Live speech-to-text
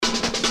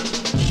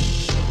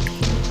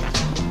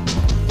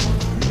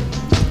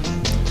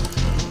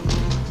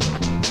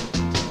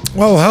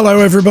Well, hello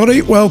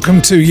everybody.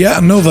 Welcome to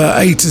yet another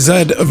A to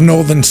Z of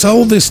Northern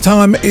Soul. This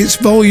time it's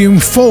volume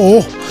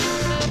 4.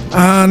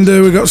 And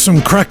we've got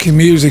some cracking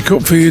music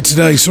up for you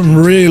today. Some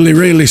really,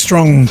 really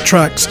strong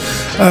tracks.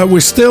 We're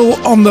still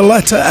on the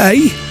letter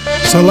A,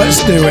 so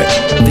let's do it.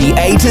 The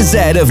A to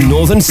Z of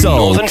Northern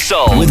Soul,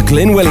 with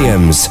Glyn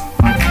Williams.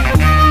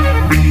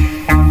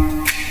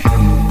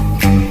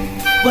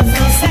 What's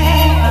so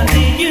sad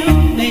until you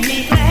made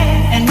me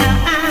glad, and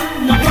now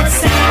I know what's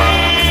sad,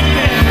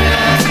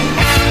 girl.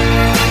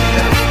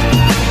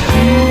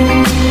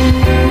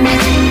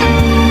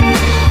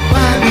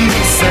 Why be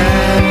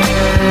sad,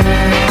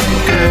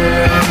 girl?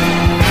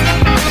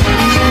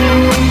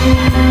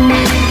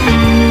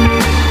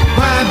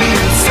 Why be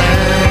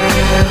sad,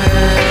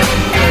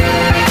 girl?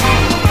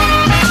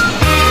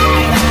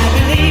 And I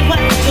believe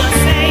what you're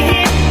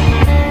saying.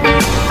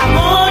 I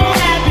want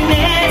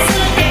happiness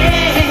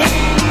again.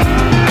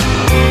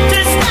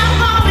 Just stop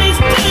all these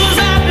dues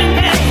I've been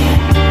paying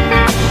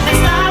and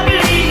start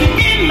believing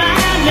in my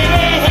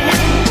man.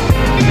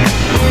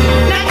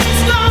 Now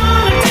it's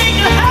gonna take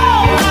a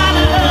whole lot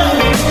of love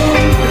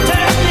to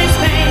turn this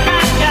pain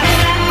I got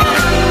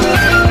back.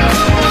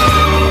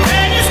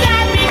 Girl, you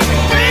got me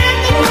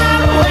drifting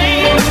far away.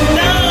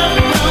 Love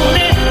don't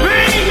let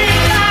bring me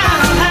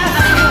down. I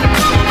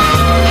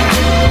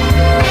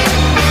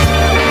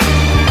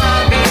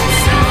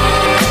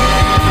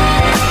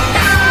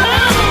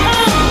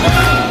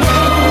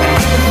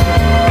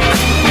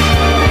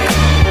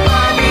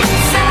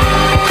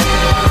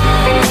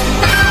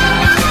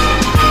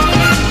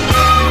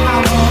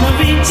wanna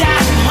reach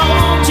out and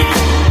hold you.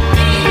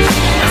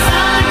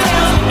 Something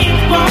tells me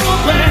it won't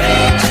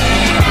work.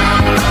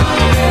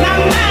 My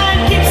mind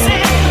keeps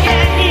saying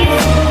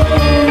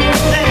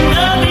that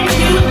loving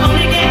you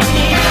only gets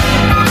me.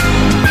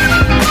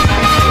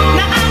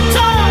 Now I'm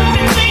torn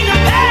between the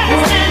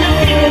past and the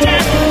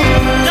future.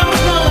 Don't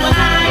know what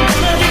I'm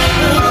gonna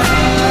do.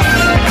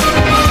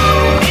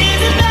 Is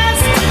it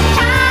best to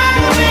hide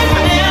away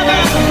forever,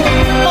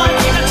 or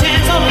take a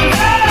chance on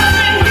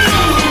loving you?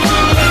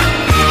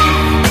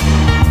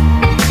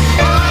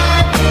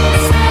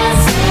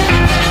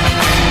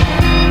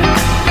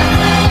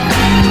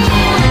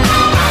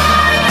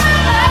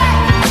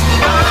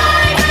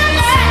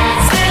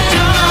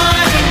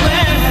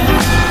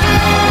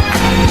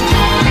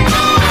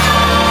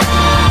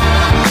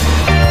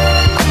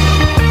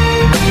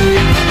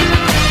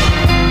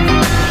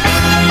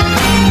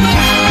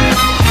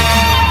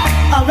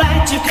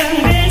 Alright, you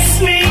convince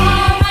me.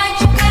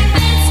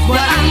 Well,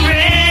 I'm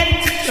ready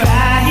to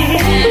try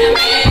it.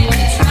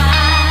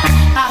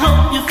 I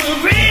hope you for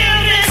real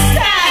this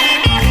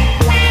time,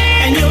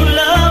 and your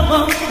love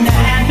won't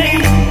deny me.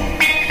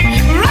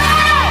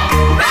 Ride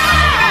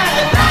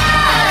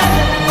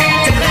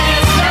till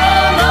there's no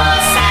more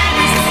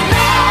sadness in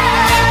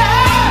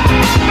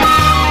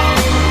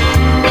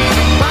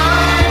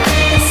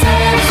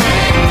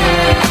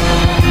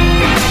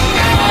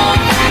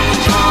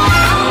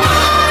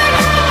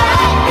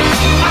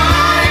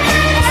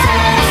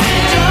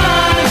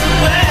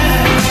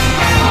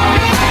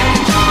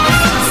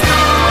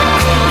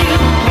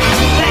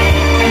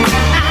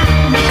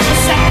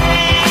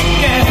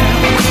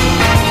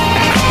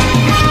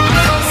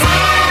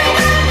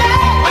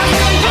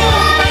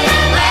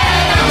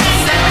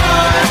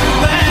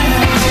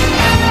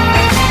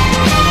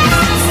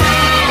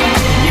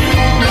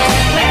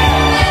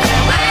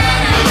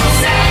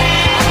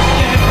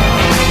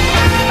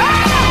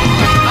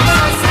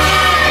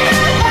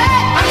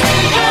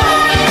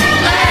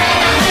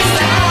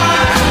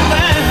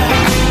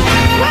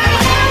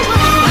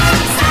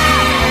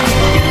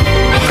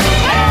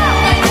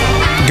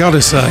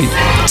Gotta say,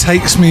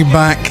 takes me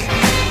back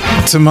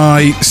to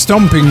my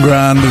stomping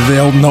ground of the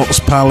old Notts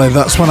Pally.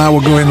 That's when I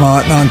was going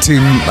like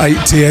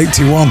 1980,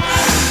 81.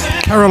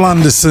 Carol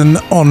Anderson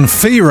on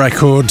Fee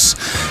Records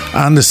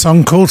and a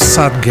song called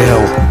Sad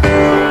Girl.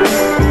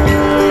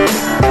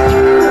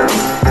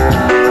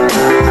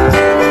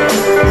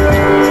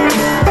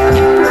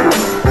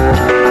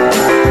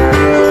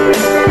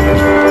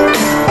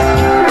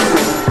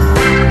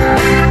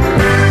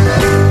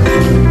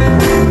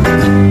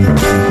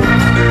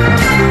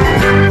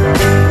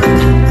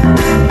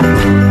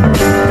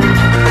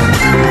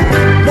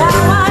 Now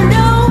I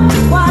know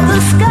why the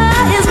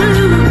sky is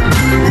blue.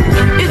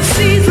 It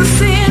sees the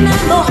sin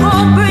and the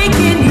heartbreak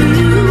in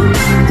you.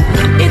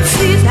 It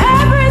sees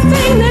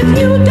everything that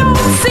you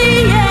don't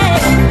see. Yeah.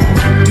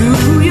 Do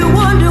you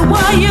wonder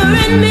why you're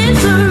in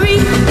misery?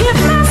 If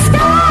the sky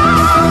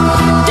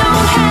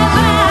don't have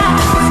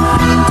eyes,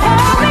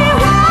 tell me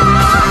why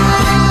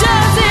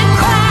does it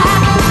cry?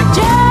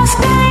 Just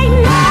ain't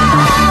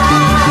love.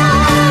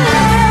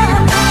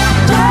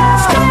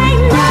 Just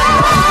ain't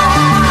love.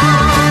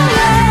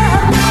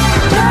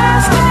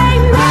 Just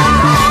ain't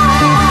love.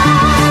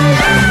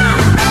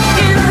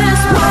 In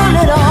this world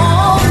at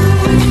all.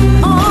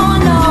 Oh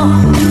no.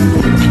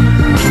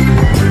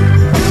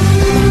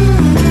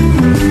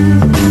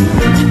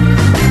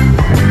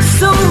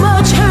 So much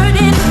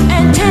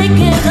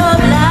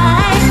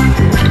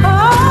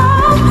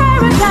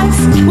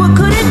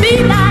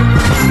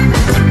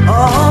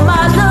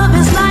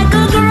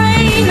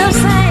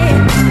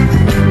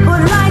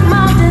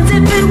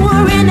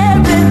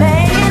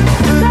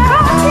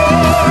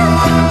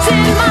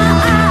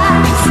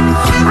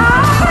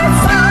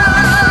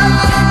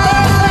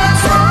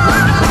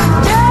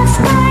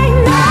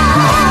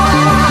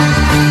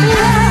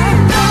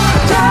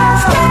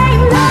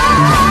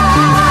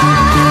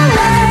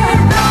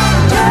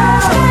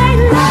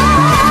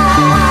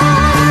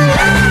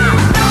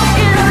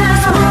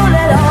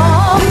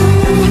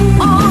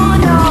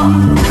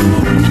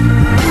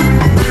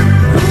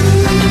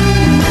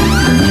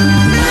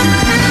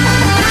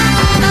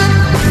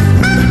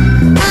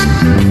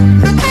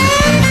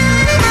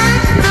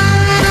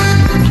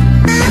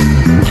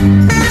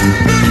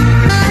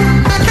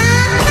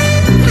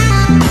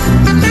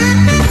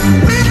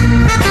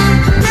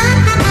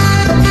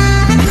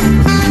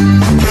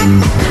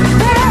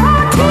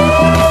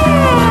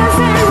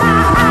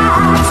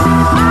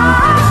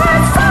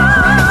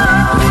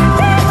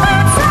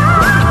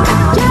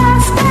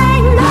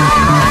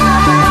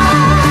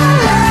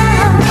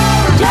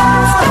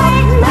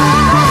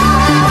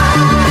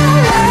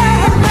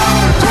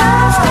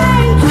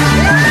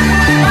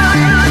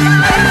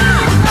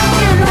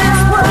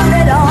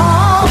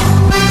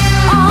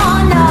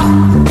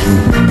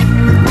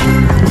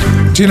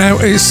you know,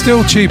 it's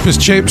still cheap as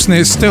chips and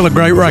it's still a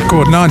great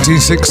record.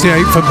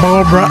 1968 for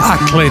Barbara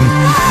Acklin.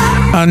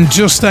 And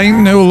Just Ain't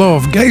No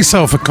Love. Get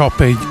yourself a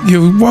copy.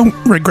 You won't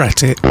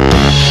regret it.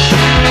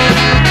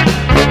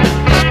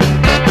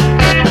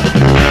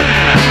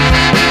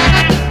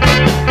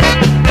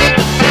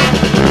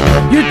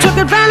 You took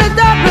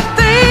advantage of the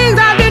things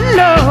I didn't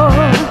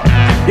know.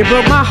 You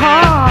broke my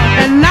heart,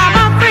 and now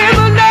my friends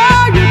will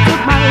know you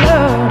took my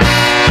love,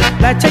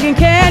 like taking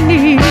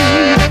candy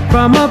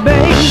from a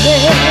baby.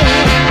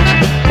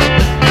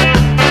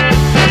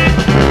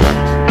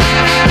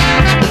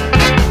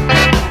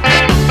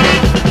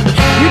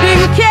 You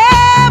didn't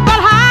care, but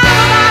how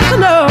am I to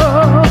know?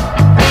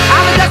 I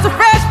was just a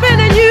freshman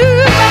and you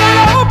were an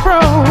old pro.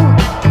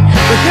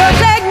 With your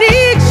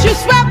techniques, you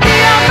swept me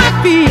off my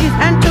feet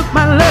and took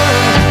my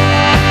love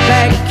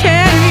like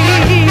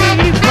candy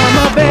from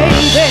a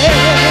baby.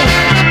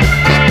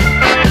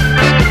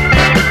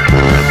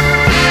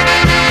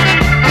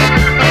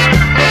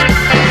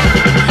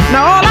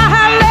 Now all I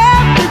have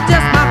left is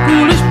just my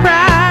foolish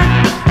pride.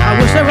 I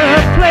wish there were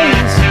a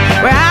place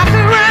where I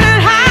could run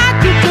and hide.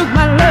 You took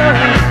my love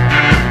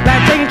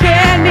like taking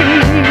candy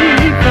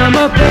from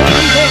a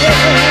baby.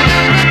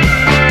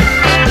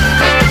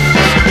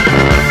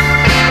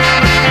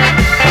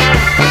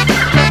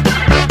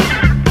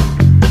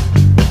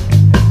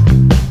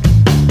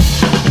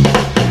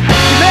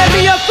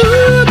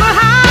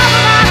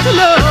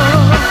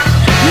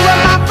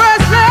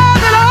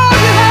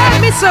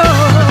 So,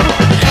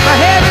 my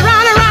head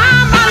round and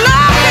round, my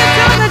love is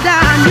coming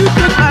down. You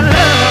took my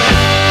love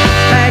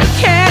like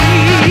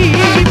candy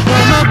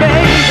from a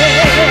baby.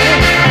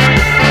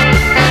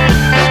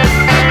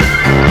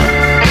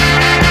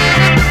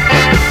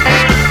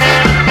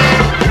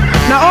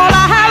 Now all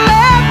I have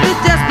left is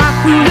just my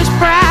foolish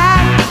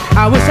pride.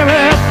 I wish there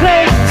were a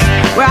place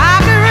where I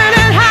could run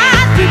and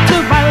hide. You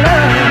took my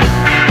love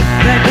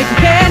like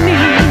candy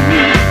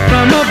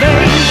from a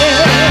baby.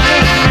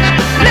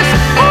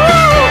 Listen,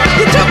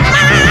 you took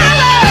my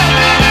love.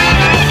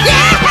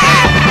 Yeah,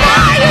 boy,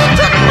 you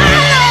took my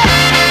love.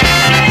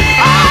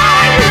 Oh,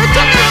 you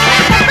took it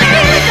like a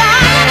baby,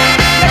 darling.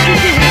 Yes, you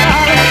did,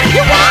 darling.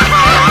 You walk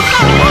all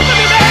over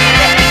me,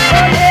 baby.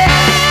 Oh, yeah.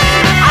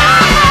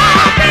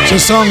 It's a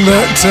song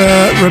that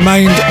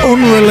remained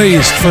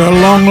unreleased for a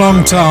long,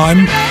 long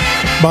time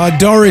by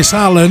Doris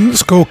Allen.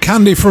 It's called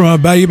Candy from a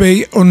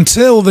Baby,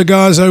 until the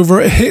guys over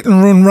at Hit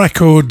and Run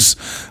Records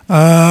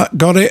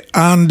got it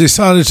and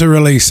decided to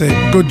release it.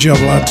 Good job,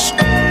 lads.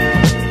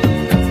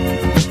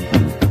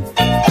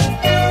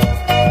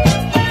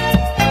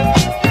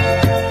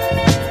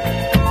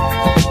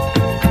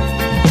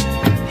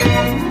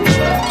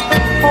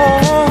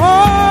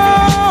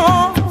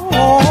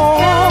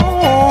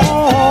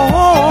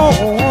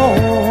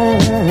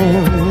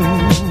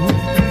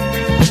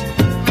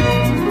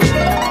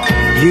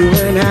 You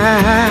and I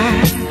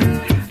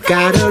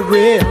got a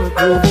real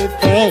groovy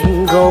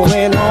thing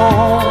going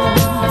on.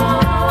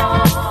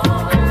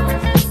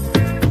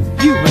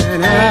 You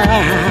and I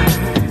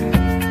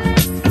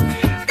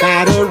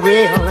got a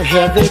real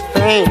heavy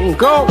thing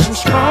going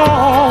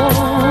strong.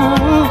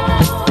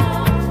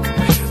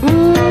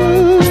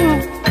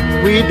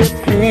 We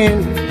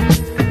depend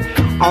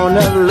on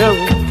the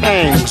little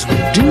things we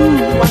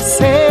do or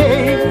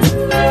say.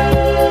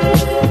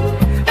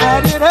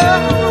 Add it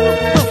up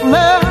with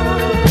love,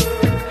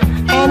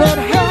 and it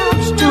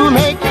helps to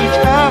make each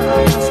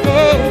other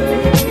stay.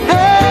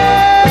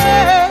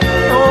 Hey,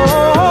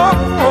 oh,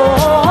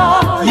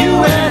 oh,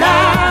 you and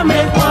I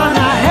make one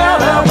a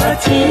hell of a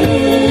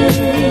team.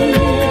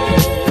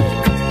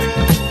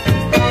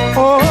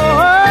 Oh,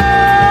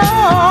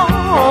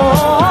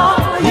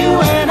 oh, you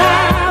and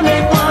I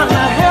make one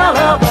a hell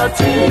of a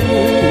team.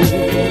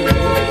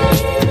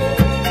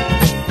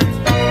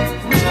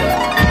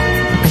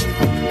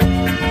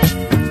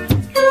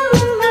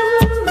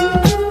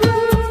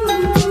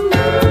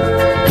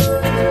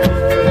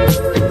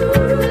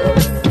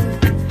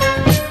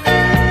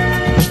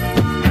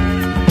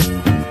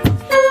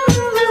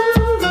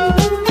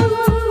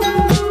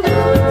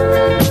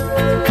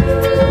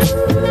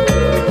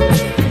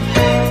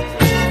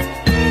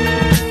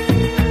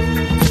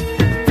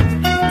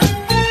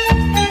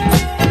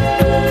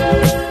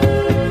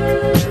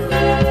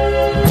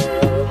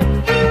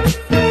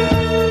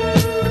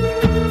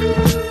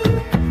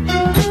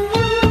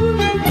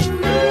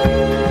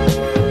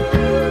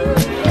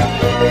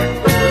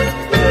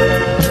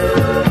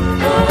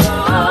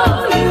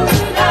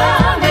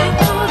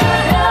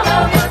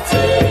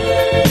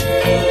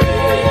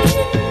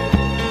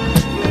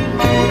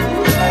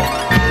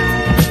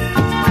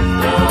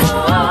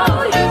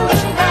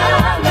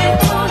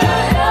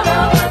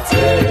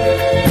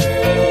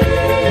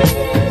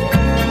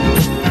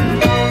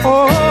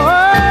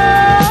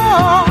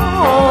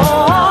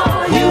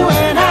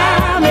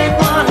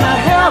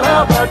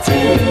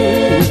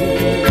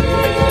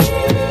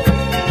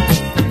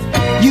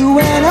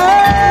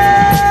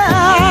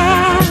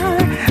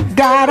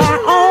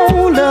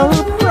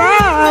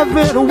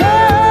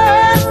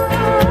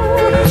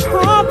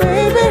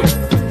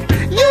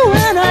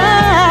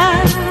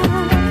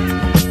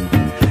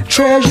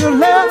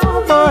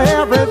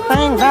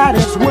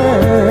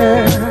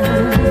 world.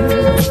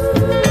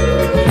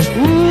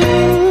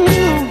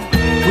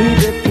 We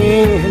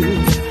depend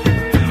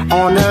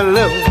on the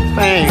little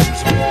things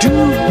we do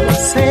or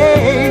say.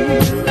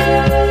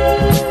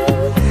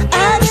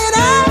 Add it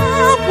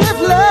up with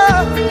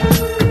love,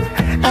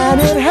 and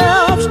it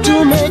helps to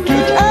make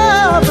each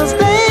other's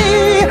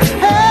day.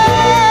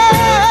 Hey,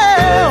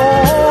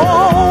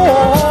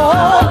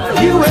 oh,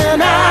 you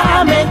and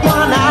I make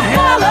one a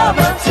hell of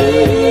a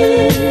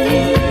team.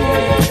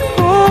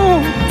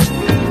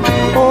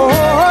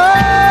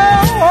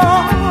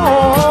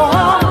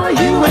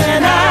 You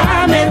and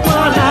I make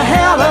one a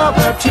hell of a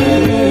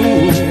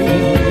team.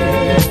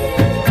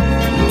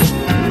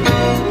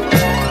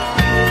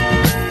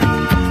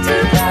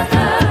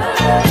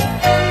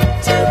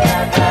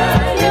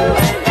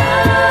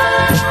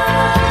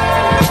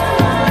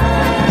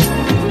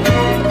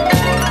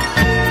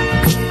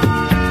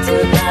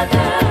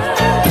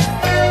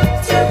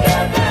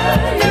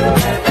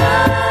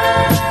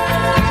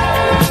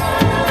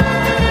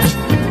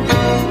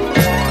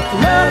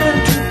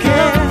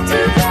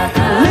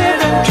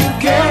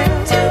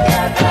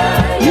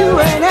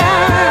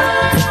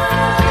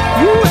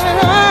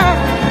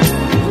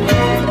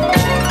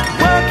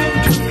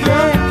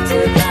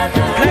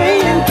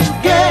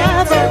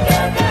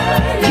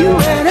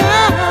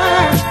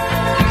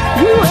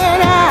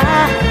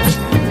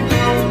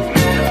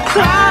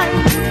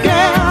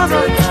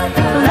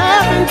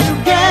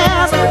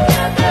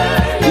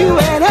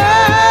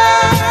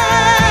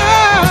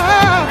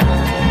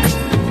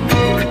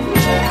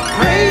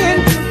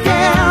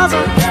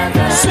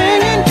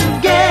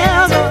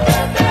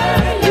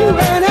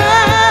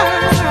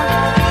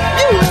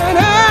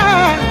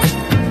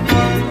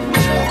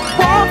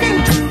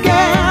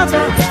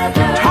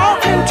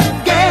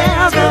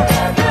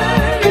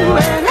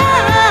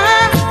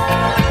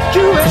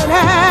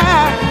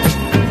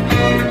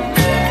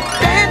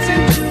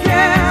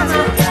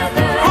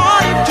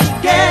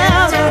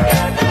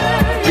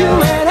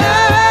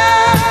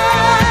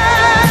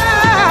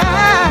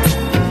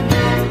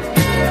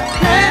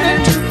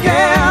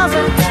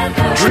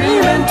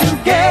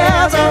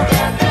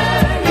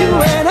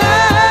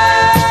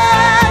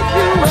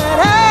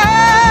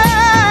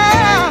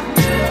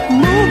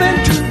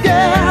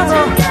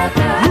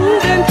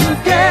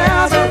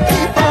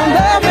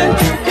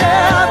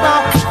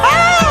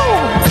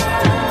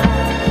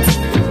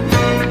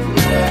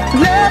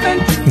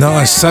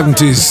 Nice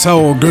 70s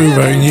soul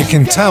groover, and you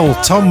can tell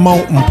Tom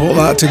Moulton put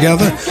that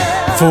together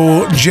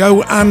for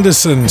Joe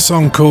Anderson,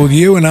 song called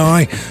You and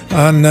I,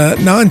 and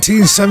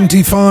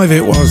 1975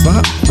 it was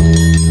that.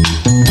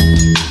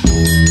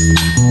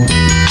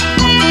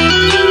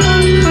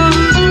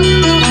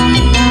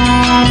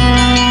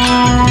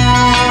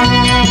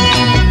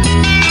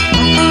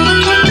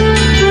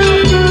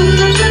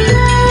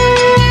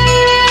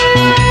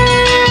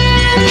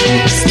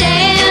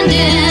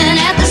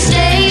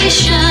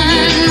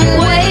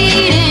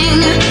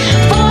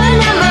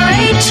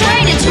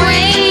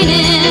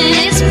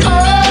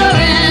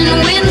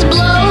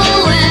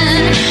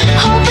 Blowing,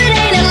 hope it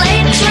ain't a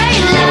late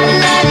train.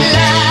 La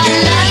la la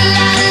la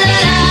la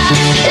la.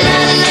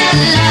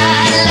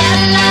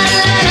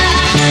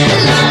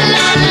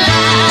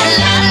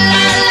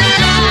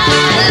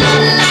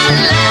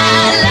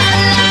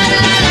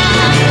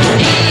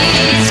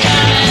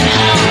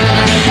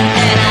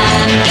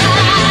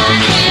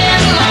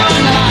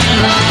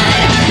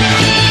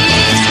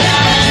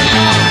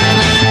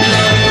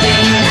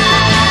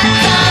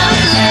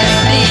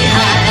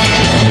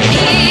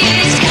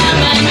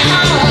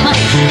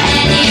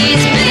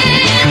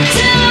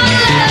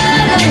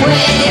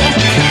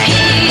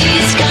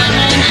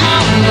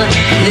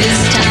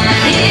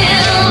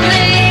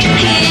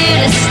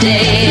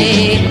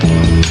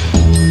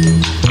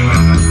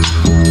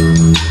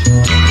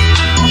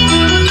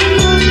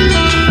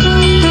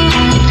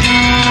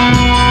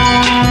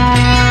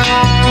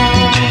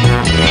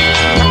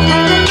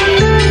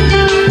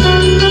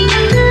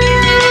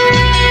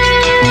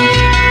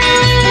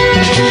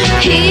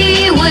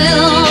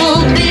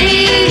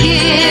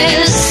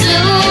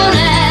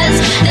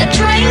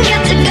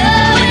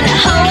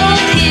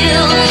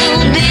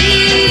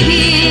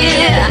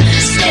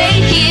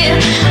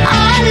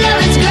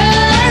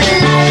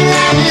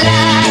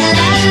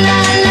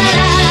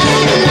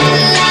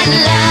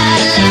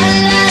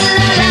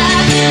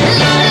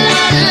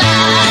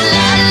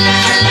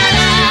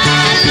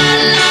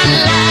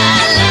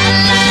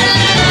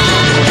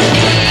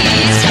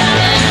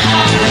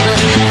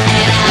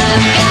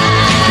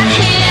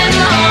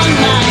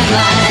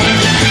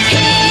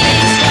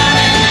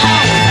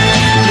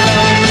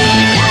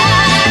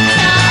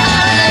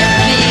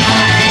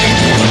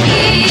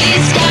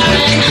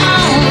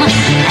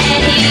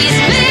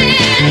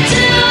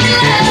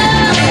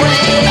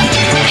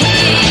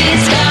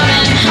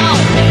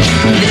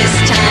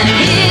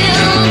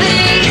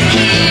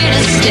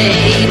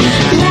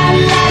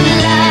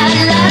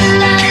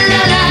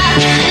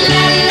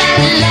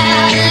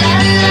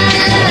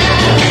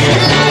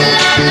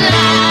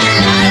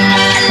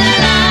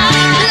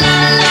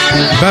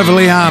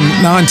 Beverly Ann,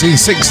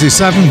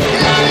 1967.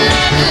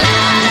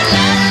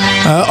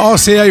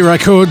 RCA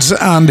Records,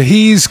 and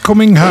He's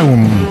Coming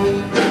Home.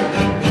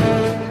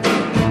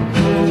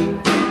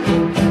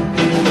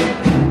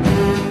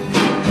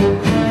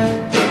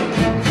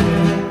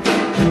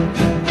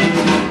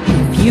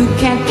 You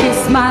can't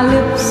kiss my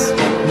lips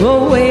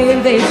the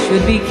way they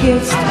should be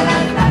kissed.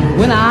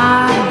 When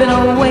I've been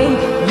away,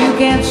 you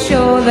can't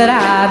show that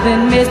I've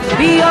been missed.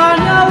 Be on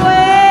your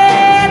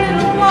way,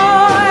 little boy.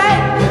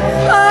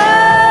 Oh,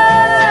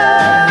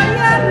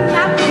 you're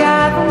not the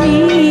guy for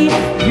me.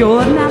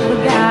 You're not the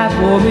guy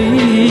for me.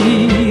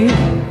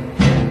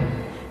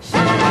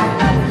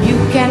 You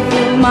can't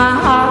fill my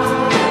heart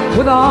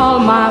with all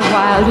my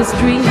wildest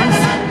dreams.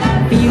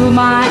 Feel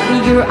my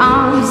eager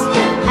arms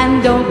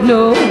and don't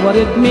know what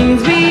it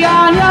means. Be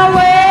on your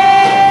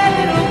way,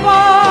 little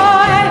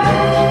boy.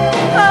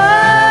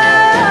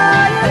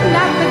 Oh, you're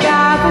not the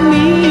guy for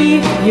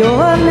me.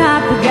 You're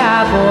not the guy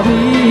for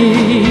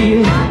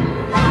me.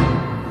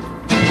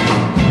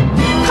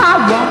 I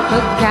want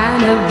the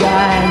kind of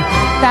guy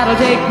that'll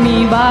take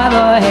me by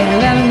the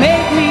hand and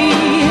make me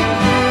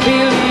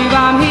believe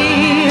I'm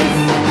his.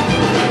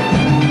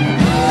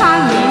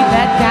 I need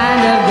that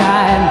kind of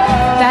guy,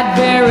 that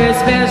very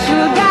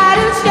special guy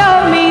to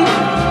show me,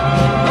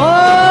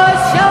 oh,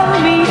 show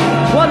me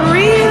what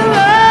real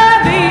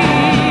love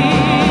is.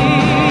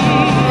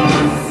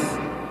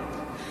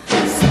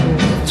 So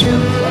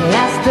true,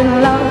 lasting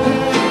love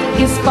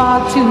is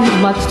far too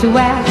much to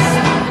ask.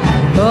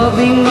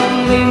 Loving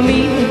only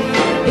me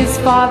is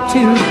far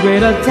too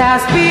great a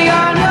task. Be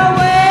on your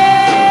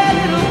way,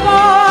 little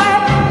boy.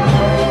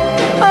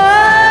 Oh,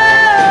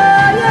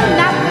 you're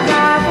not the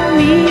guy for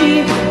me.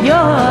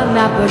 You're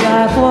not the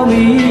guy for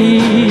me.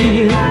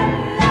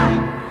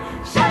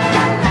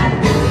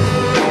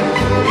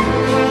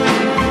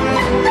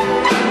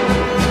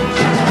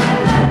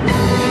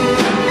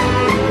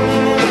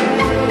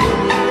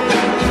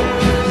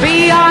 Be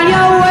on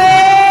your way,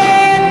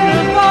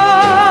 little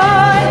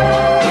boy.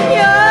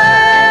 You're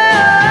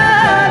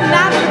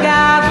not the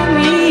guy for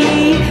me.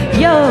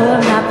 You're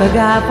not the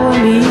guy for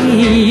me.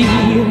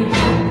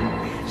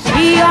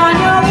 Be on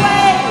your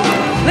way,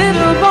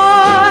 little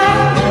boy.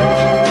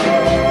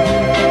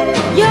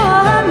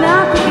 You're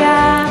not the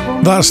guy for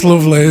me. That's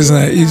lovely, isn't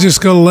it? You just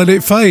got to let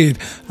it fade.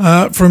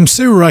 From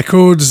Sue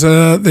Records,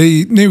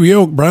 the New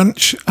York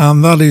branch,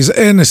 and that is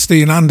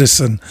Ernestine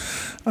Anderson.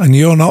 And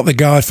You're Not the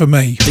Guy for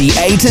Me. The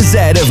A to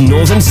Z of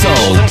Northern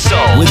Soul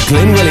with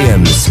Glyn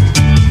Williams.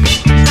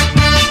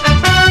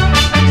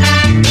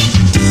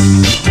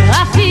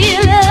 I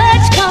feel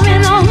urge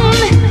coming on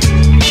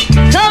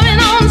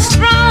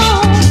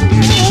strong.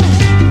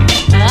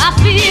 I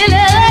feel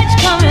urge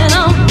coming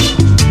on,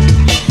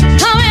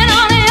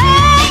 yeah.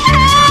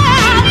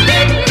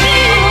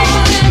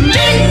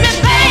 Meet me,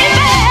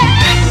 baby,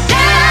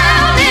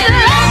 down in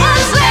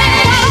Lover's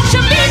Lane. Won't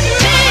you meet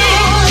me,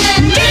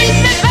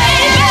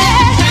 baby,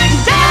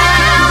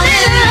 down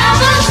in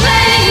Lover's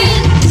Lane.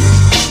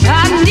 I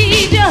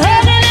need your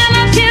hugging and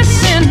a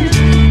kissing.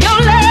 Your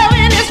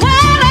loving is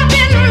what I've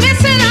been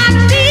missing. I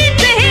need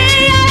to hear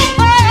your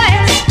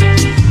voice.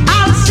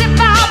 I'll sit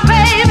by,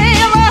 baby,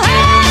 if I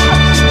have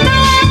no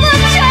other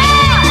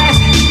choice.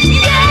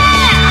 Yeah,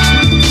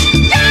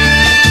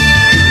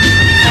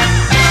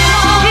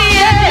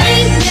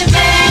 meet me,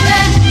 baby,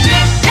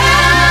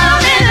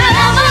 down in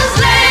Lover's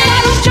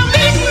Lane. Won't you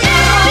meet me,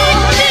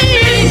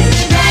 baby,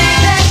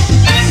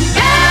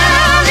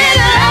 down in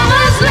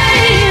Lover's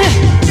Lane.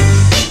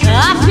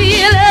 I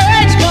feel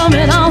urge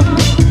coming on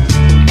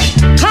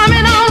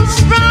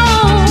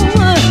strong.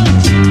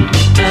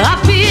 I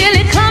feel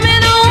it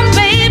coming on,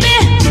 baby,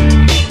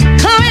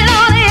 coming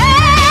on, yeah.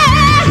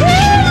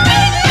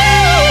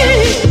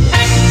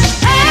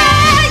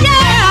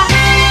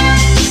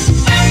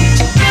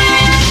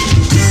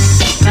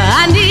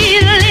 I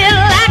need a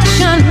little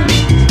action.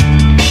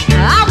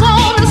 I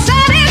want a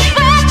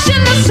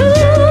satisfaction to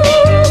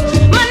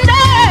soothe my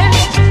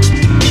nerves.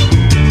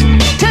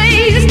 To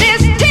ease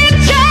this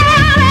tension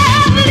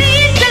and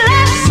lead to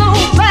life so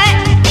bad.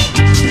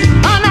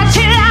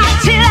 Until I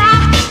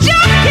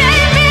just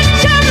can't get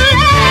your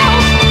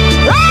love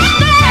right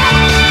there.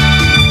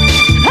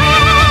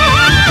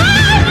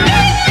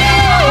 Meet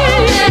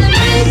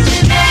me,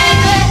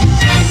 baby,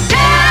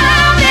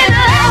 down in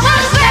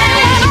Lover's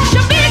Lane. Won't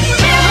you meet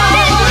me,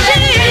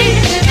 baby,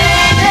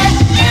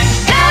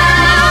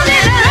 down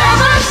in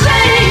Lover's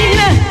Lane.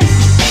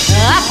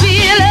 I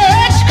feel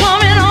urge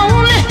coming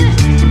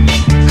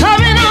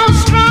on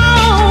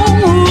strong.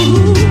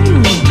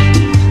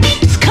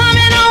 It's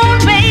coming on,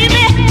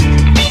 baby,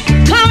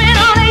 coming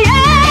on,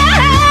 yeah.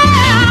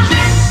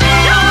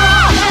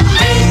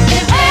 Meet me,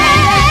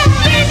 baby,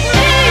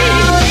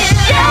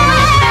 yeah.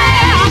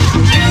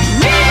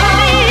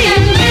 Meet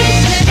me,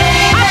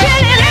 I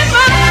feel it in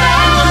my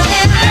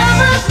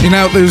soul. You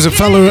know, there was a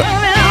fellow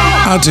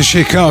out of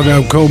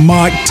Chicago called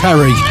Mike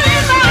Terry,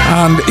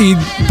 And he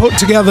put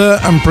together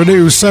and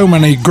produced so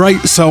many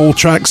great soul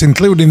tracks,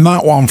 including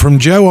that one from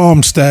Joe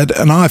Armstead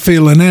and I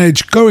Feel an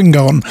Age coming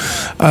on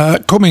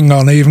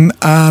even,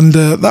 and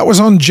that was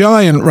on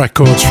Giant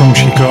Records from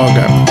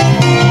Chicago.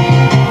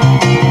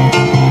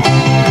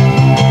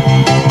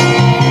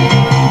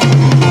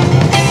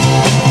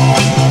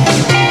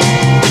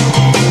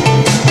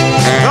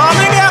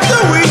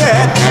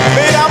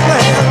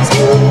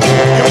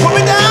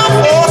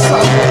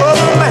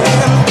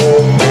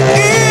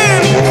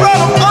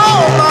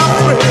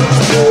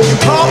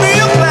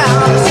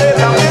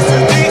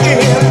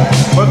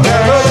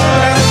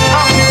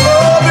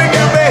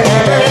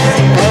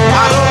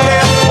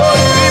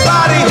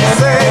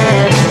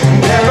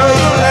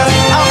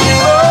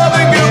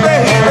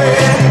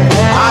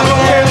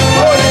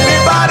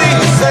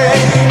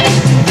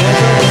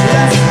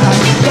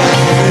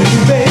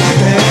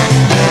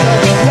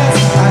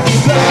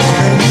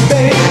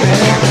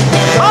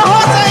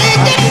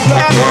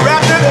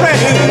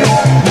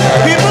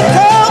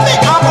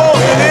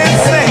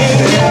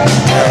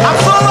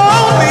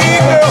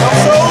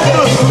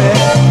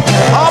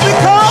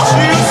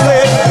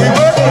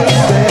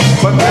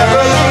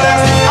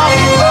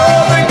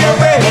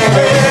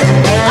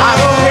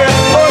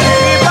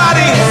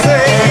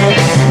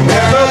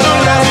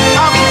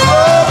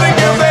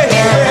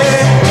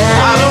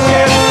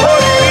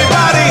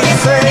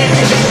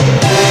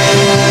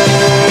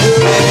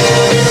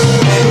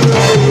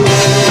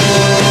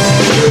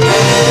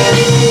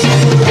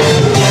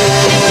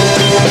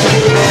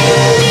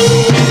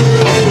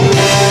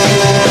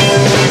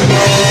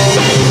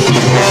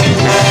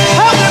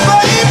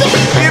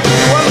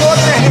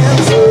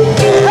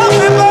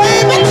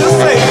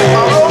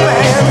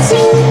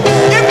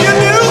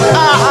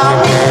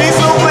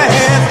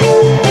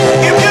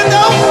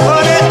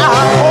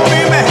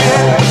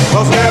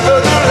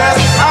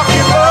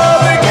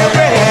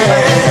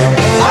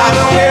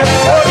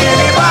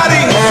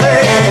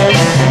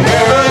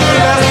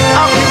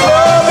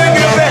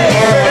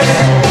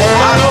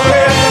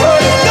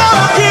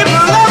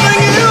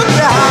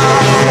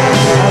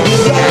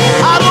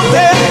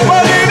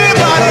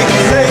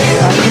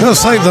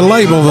 Say the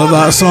label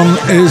that's on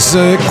is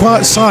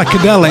quite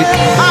psychedelic.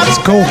 It's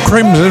called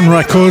Crimson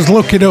Records.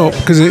 Look it up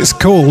because it's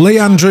cool. Lee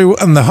Andrew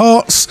and the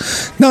Hearts,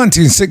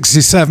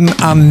 1967,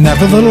 and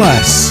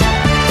Nevertheless.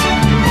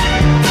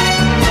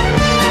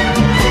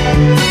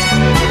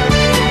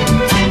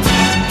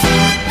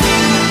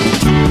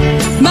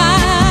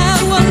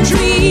 My one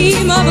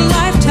dream of a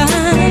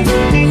lifetime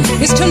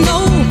is to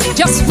know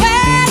just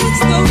when it's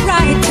the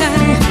right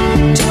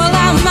time to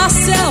allow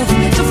myself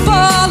to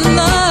fall in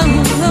love.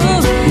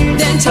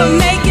 To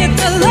make it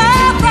the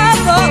love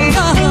of all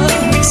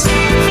loves.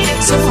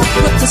 So I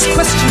put this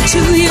question to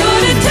you.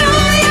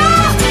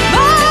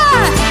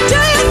 Do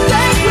you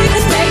think we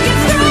can make it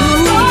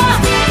through?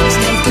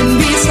 It can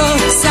be so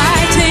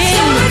exciting.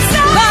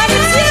 But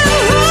it's you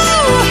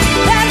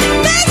that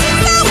makes it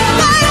so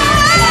exciting.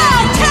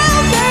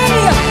 Tell me,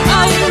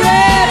 are we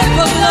ready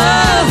for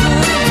love?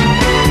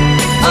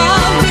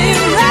 Are we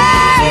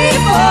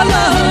ready for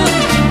love?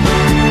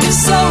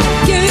 So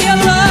give your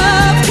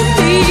love to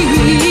me.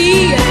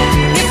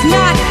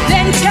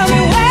 Tell me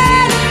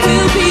when it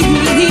will be,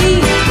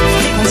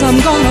 'cause I'm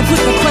gonna put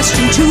the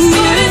question to you.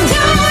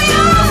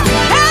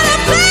 And a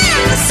plan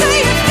to say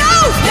it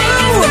goes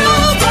through.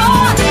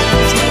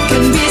 It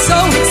can be so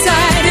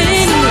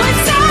exciting,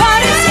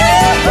 but it's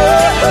you.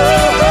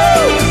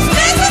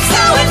 This is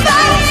so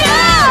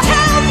inviting.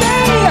 Tell me,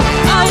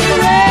 are we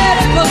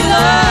ready for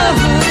love?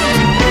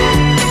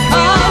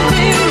 Are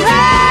we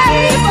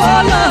ready for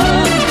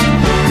love?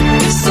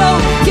 So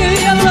give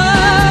your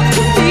love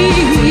to me.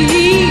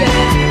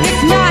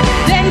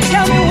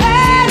 Tell me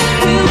when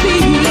it will be,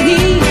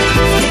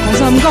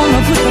 'cause I'm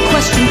gonna put the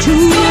question to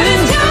you.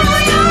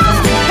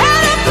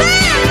 And a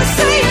plan to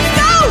say it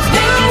goes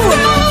through.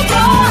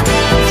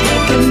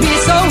 It can be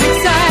so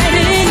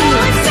exciting,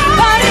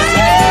 but it's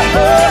you.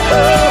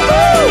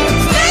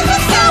 This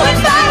is so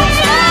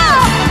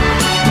inviting.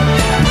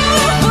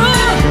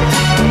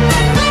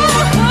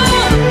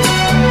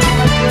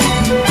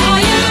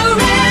 Are you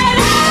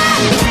ready?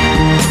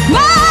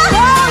 My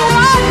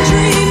one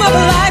dream of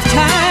a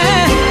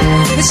lifetime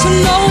is to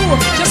know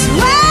just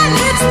when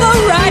it's the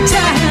right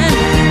time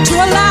to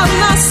allow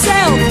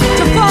myself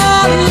to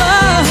fall in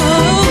love,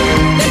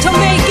 then to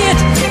make it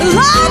the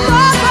love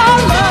of all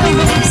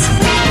loves.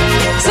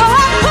 So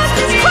I put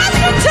this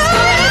question to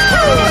you.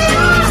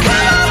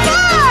 Come on,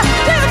 boy,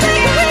 do you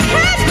think we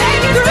can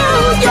make it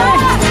through? Yeah,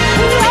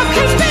 love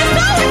can be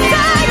so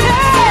exciting.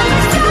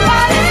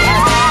 But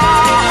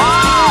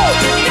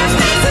this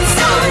makes it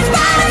so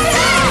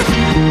exciting.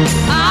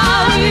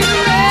 Are we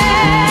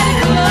ready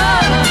for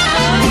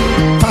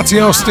love? Patty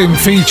Austin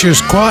features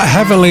quite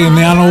heavily in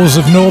the annals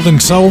of Northern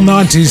Soul,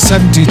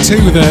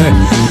 1972 there.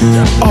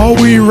 Are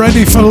we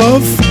ready for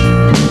love?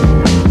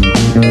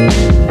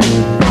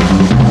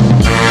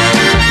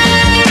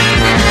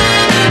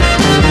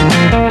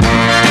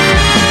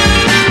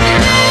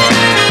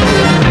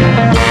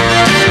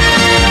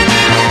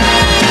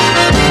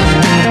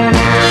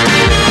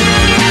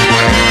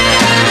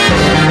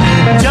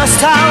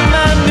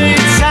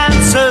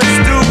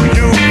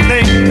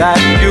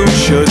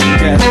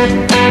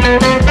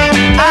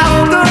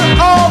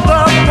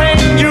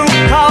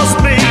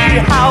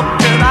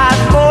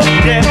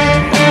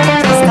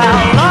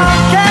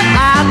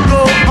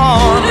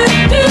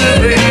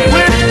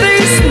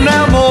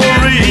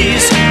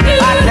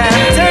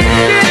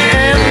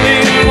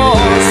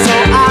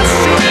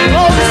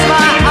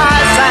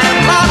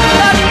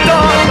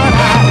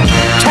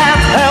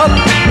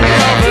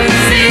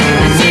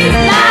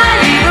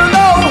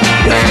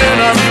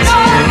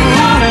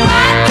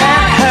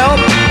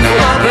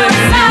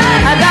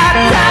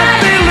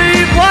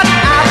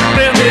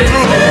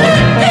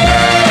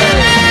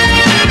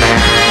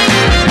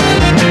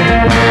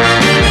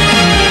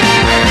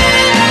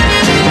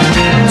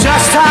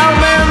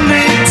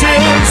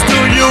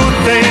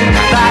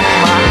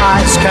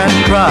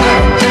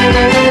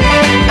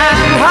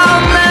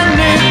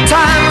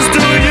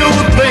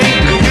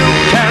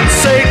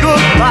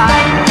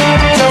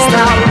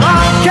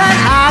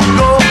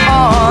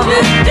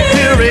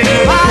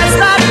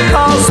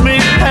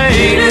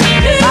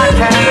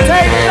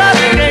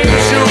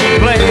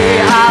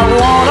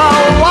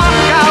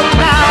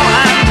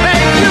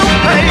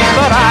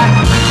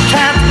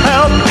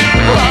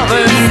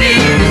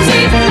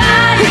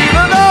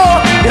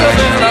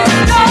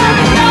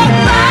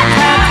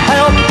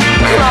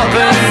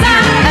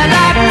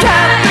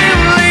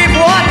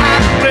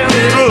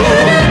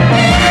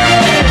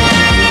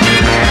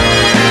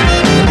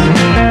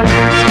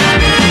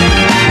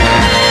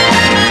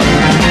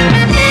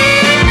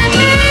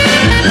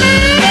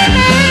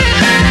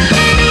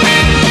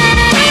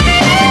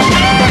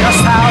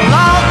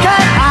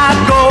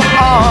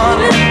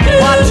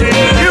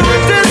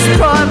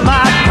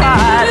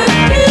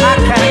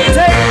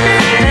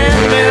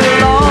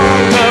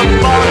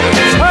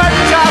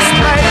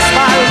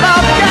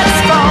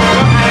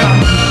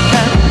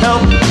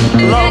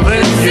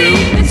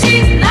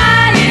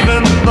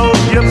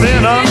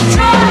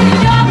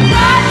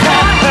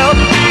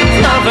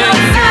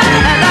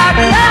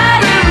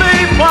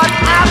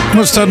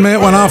 must admit,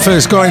 when I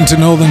first got into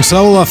Northern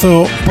Soul, I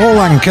thought, Paul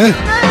Anka,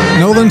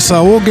 Northern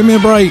Soul, give me a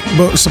break.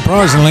 But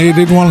surprisingly, he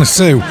did want us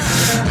to.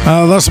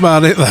 That's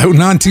about it, though.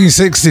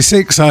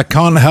 1966, I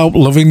Can't Help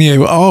Loving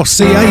You.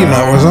 RCA,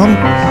 that was on.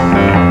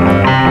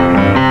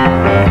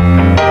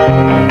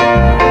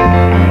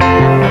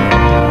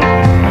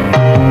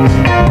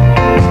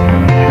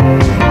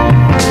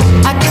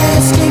 I can't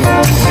escape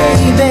from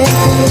you, baby.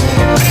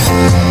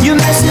 You're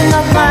messing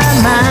up my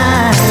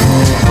mind.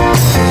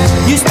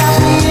 You stop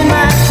me in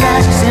my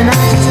tracks and I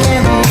just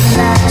can't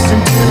relax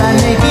until I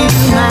make you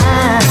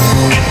mine.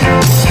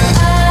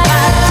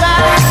 I try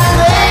to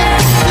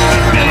explain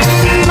to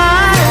you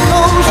my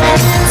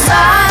emotions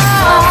inside.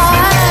 But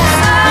just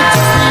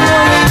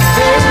know me,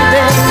 baby.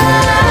 There's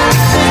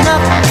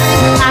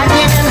nothing I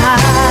can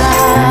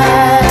hide.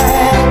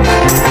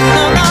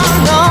 No, no,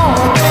 no,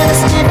 I can't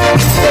escape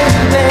from you,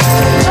 baby.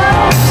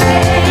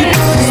 You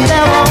put a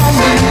spell on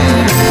me.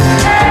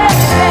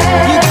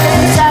 You get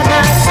inside my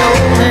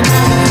soul and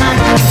I'm in my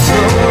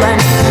control. I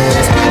need to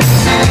rescue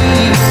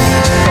me.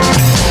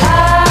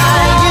 I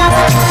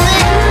used to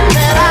think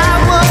that I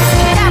was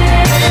the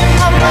captain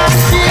of my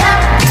ship.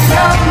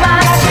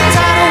 Like a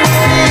tidal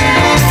wave,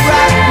 you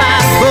rock my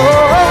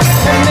boat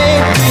and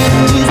make me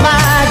lose my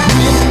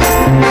grip.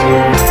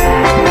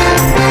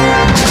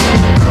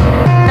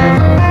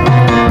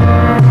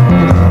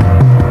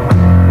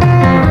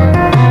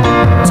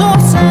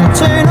 Toss and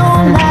turn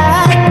all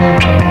night.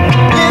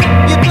 Yeah,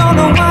 you don't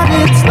know what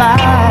it's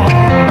like.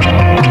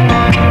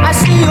 I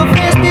see your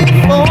face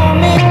before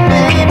me,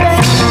 baby.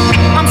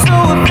 I'm so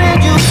afraid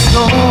you'll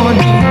scorn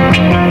me.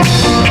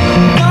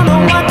 Don't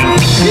know what to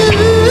do.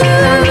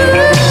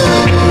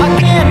 I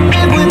can't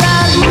live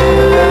without you.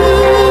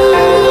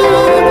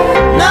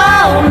 No,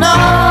 no.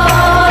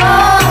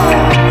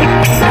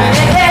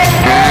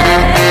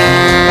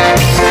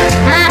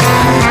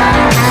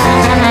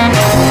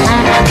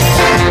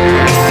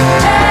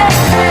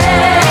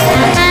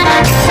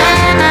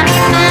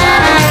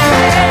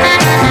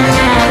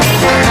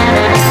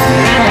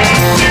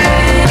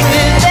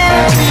 With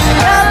every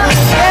other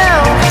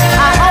girl,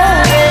 I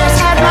always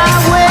had my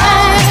way.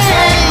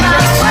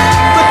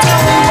 But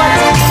tell me what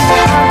you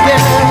want,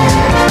 girl.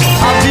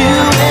 I'll do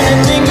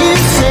anything you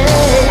say.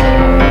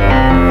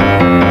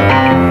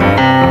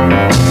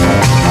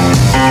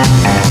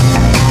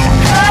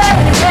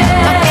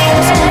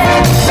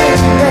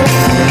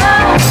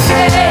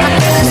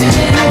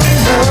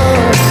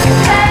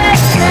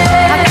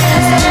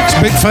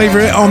 Big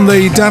favourite on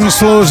the dance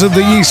floors of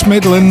the East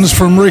Midlands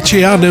from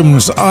Richie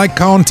Adams, I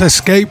Can't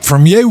Escape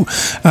From You.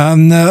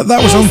 And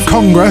that was on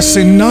Congress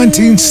in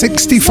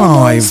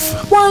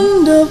 1965.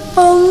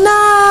 Wonderful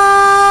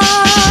night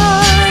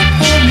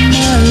of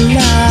my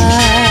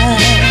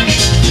life.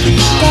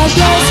 God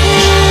bless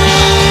him.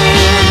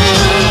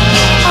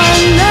 I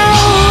know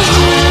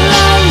he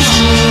loves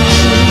me.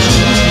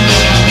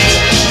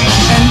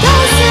 And I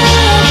say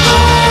a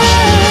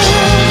prayer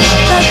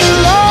that the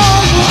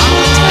Lord will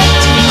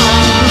protect me.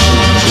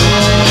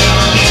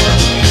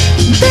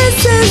 This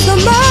is the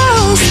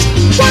most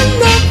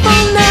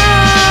wonderful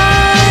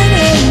night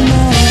in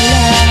my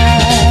life.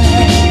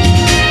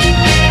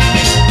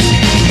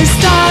 It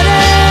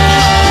started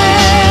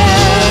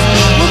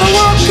with a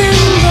walk in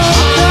the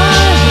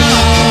garden.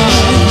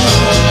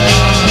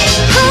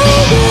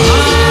 Holding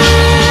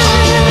hands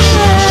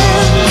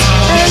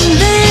and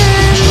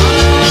then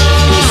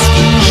kissed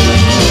me.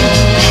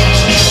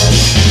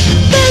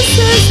 This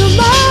is the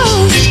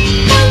most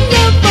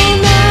wonderful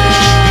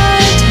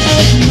night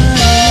of my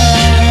life.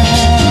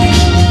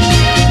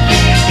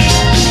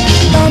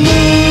 The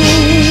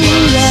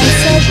moonlight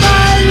set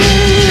brightly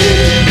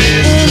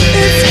in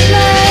its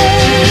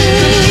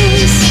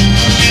place,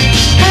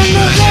 and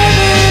the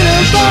heaven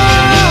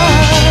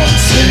above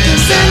seemed to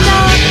send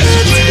out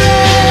its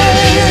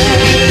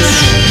grace.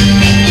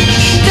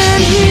 Then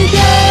he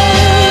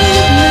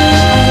gave me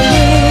a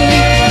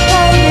ring,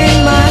 holding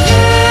my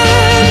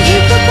hand, he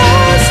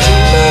proposed to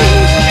me.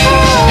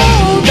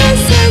 Oh,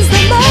 this is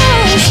the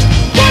most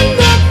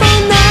wonderful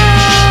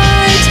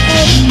night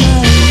of my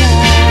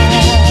life.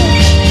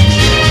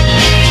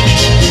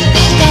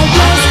 God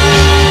bless you.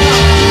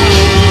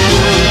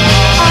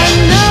 I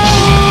know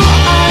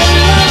I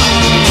love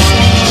you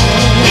so.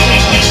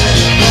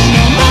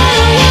 No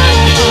matter what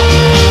I do,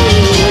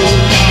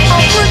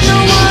 I'll put no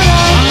one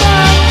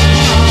above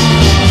you.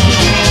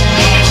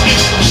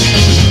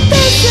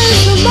 This is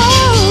the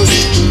most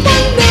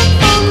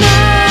wonderful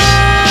night.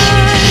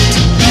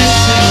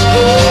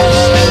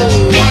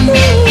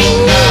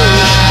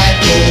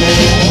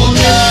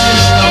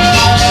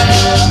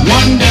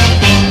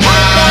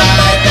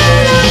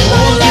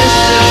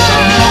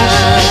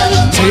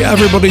 See,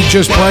 everybody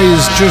just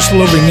plays Just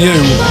Loving You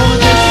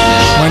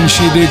when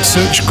she did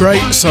such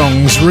great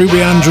songs.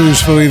 Ruby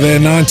Andrews for you there,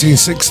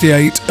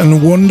 1968,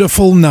 and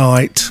Wonderful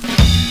Night.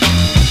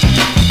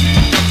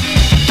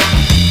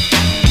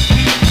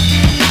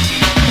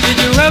 Did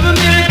you ever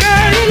meet a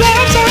girl you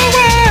loved so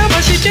well,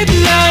 but she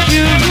didn't love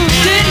you?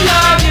 Didn't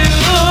love you.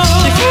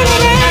 She could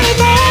have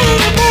anything in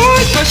the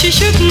boys, but she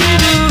shouldn't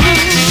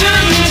do.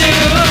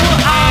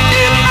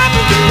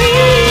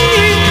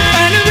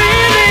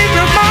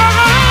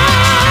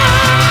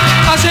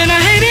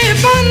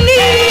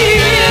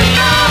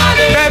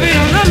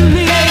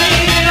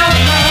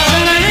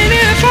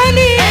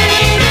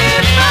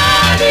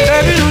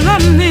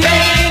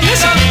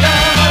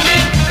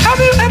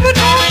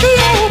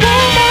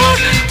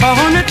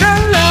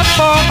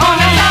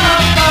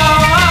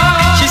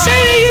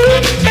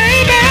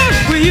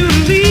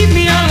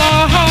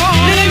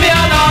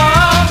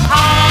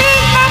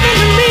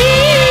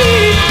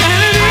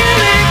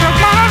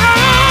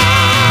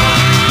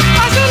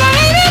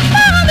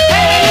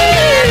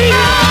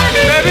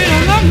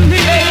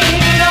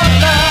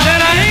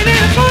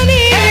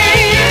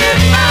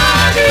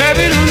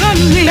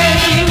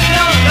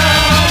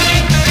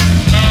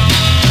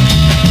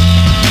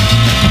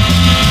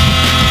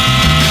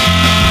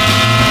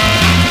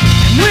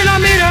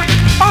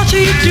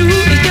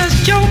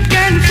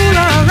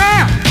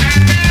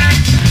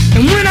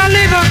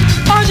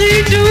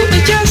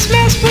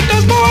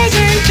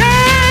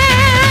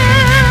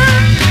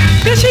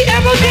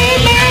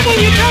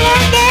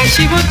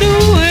 you're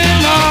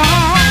doing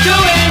wrong.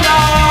 Doing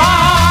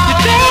wrong. You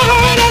tell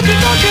her that you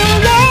thought your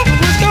love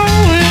was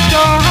going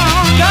strong.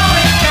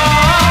 Going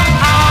strong.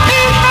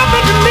 It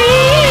happened to me,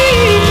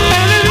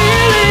 and it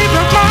really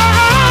broke my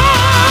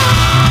heart.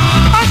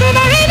 I said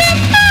I hate it,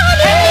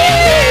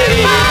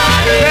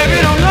 baby,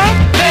 don't love,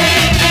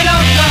 baby,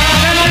 don't love.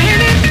 And I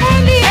hate it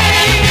funny,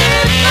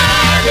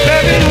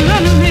 baby, don't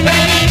love me,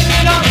 baby,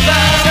 don't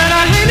love. Said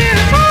I hate it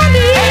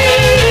funny,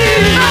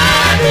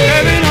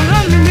 baby, don't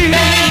love me,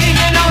 baby,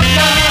 don't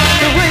love.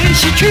 The way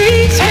she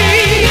treats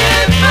me,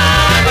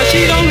 but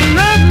she don't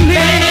love me,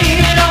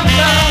 baby, don't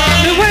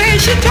love. The way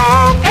she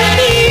talks to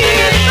me,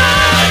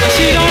 but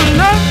she don't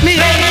love me,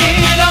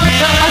 baby, don't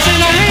love. I said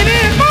I hate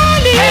it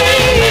funny,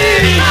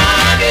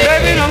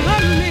 baby, don't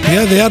love me.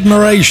 Yeah, the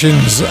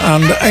Admirations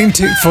and Ain't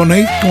It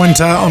Funny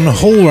went out on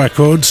Hull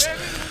Records.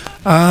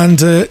 And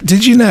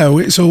did you know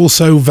it's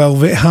also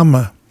Velvet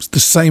Hammer? It's the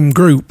same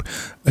group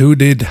who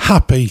did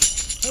Happy,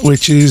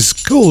 which is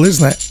cool,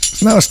 isn't it?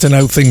 It's nice to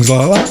know things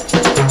like that.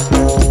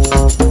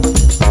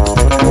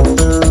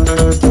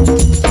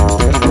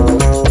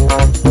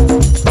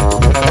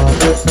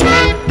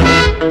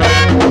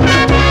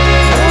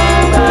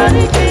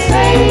 Nobody can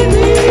save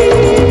me.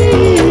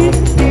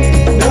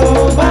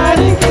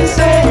 Nobody can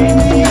save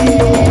me.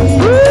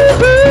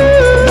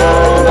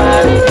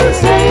 Nobody can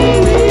save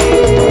me.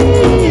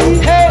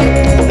 Hey,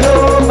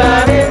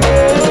 nobody.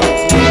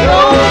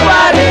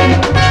 Nobody.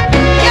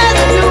 Yes,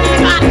 you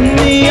got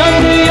me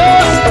under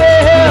your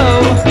spell.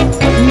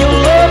 Your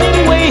loving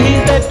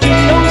ways that you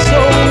know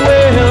so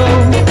well.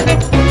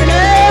 And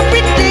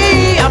every day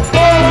I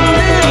fall a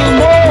little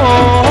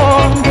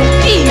more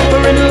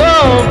deeper in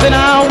love than I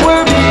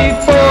were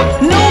before.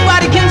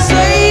 Nobody can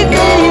save me.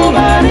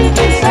 Nobody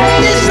can save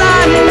me. This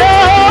I know.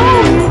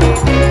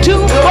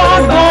 Too far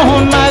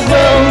gone, might as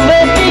well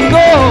let me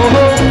go.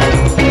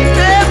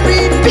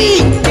 Every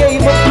beat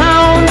gave a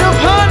pound of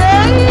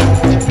honey,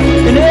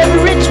 and every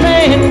rich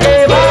man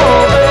gave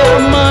all their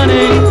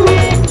money.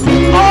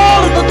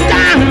 All of the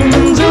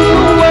diamonds in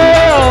the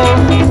world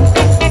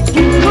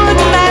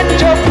couldn't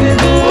match up with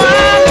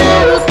my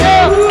little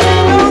girl.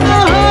 Oh, the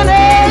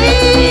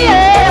honey,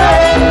 yeah.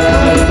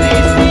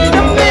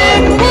 The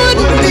man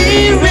wouldn't be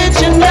rich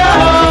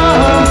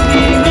enough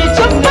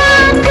to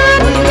buy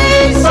couldn't be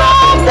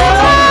soft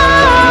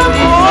enough.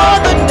 Or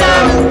the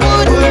diamonds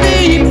wouldn't be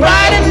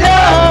bright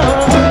enough.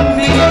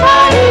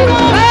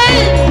 Hey,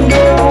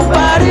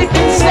 nobody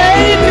can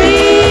save me.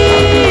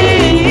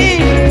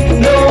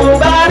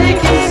 Nobody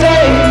can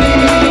save me.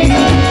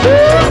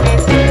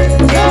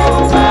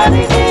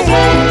 Nobody can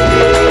save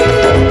me.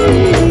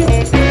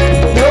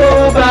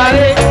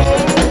 Nobody.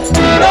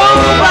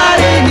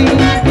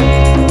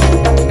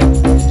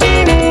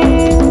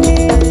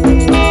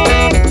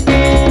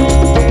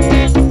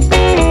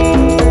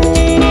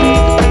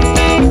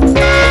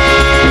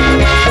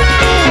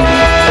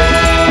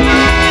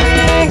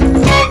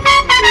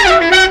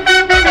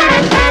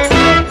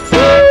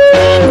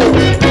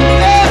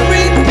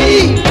 Every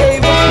beat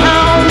gave a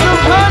pound of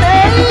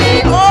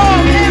honey. Oh,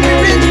 every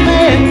rich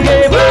man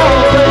gave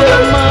all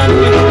their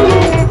money.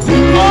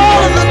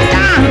 All of the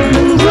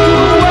diamonds in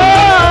the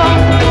world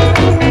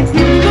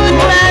couldn't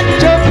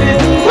match up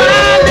with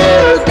my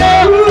little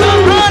girl. The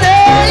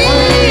honey,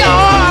 oh,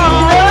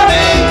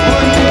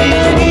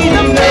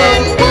 the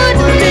man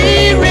wouldn't be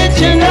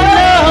rich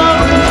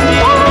enough.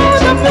 Oh,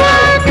 the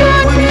man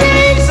couldn't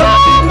be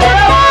soft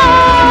enough.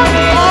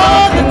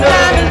 Oh, the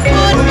diamonds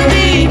wouldn't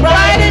be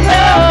bright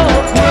enough.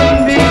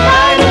 Wouldn't be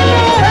bright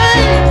enough.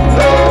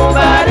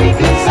 Nobody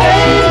can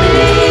save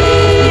me,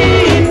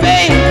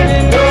 baby.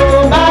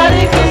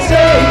 Nobody can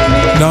save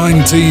me.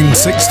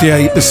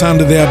 1968, The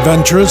Sound of the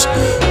Adventurers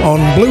on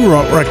Blue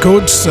Rock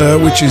Records,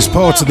 which is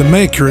part of the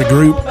Mercury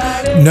Group.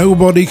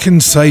 Nobody Can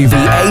Save The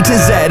You. A to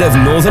Z of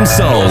Northern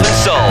Soul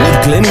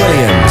with Glyn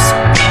Williams.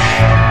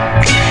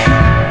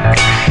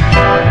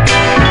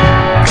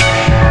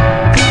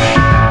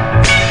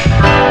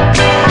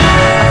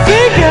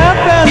 Think I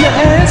found the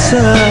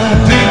answer.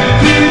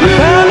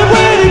 Found a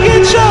way to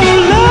get your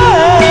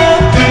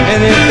love.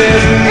 And if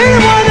there's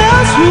anyone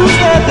else who's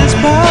got this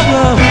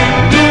problem,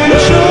 gonna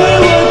show you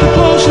what the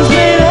potion's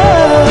made of.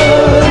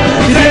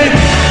 You take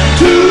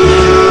 2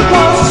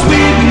 parts of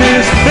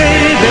sweetness,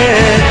 baby,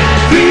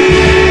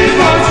 3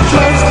 parts of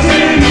trust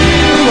in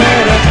you,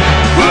 and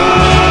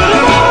put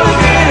them all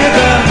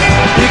together.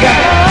 You got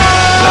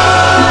love.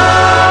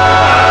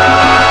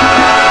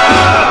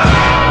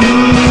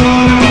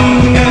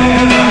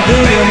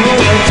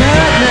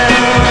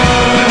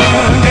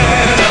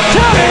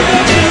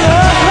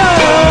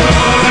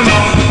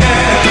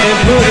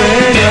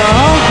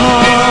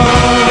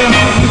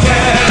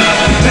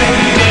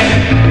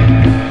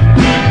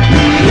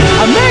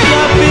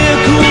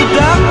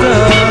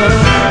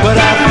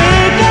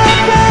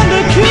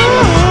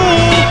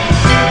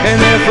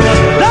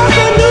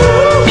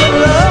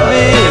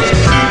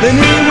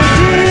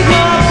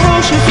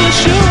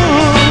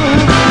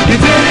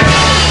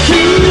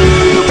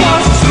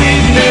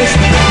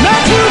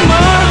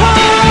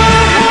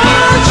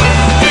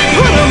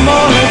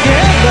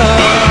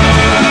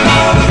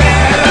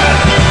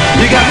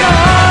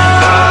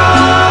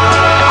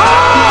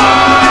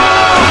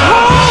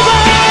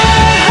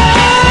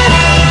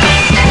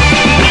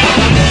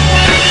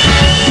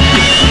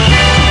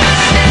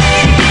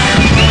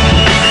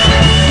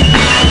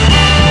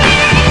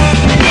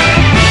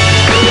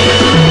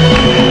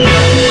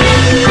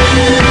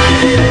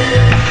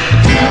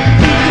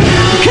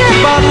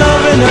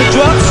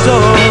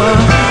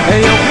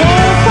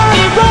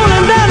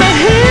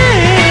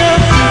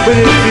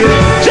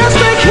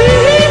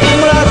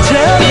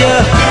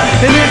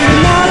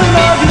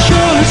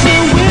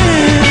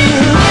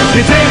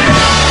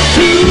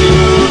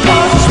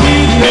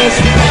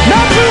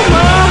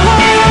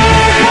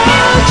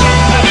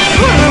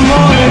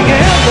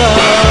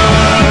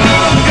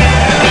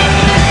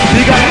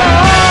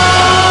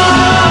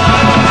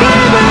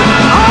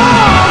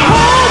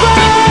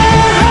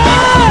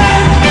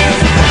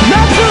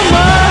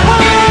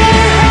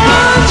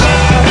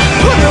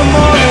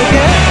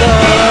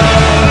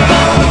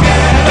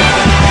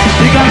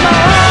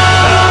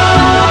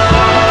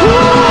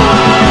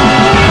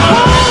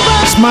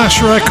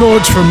 Nash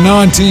Records from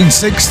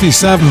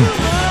 1967.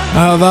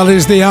 That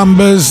is the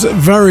Ambers,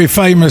 very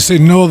famous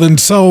in Northern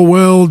Soul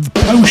world,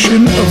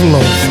 Potion of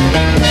Love.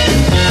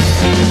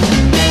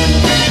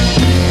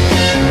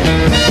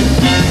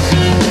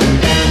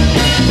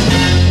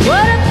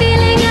 What a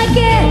feeling I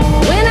get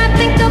when I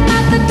think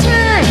about the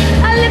time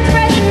I lived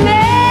fresh and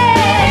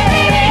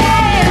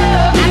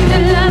after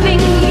loving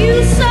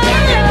you so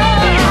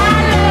long.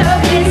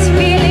 This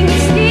feeling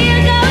is still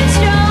going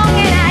strong,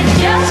 and I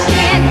just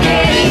can't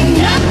get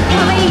enough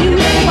of you.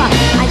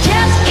 I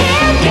just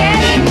can't get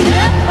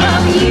enough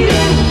of you.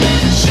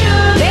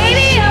 Sure,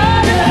 baby,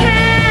 you're the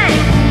kind.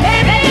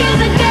 Baby, you're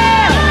the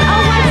girl I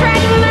want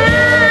track of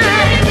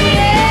mine.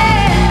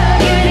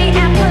 Yeah, you're the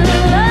apple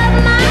of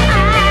my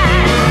eye.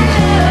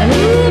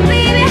 Ooh,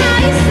 baby, how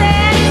you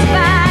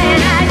satisfy,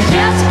 and I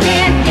just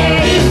can't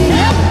get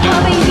enough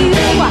of you.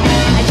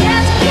 I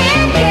just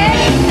can't get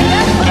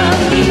enough of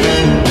you.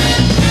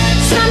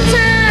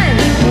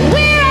 Sometimes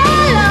we're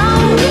all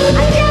alone,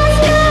 I just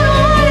don't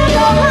wanna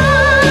go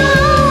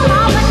home.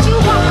 Oh, but you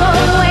walk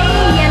away,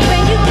 and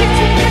when you kiss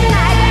me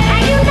goodnight,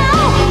 and you know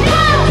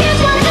one kiss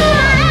won't do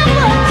my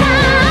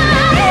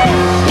appetite.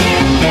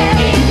 Can't get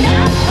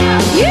enough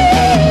of you.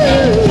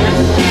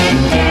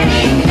 Can't get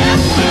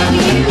enough of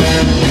you.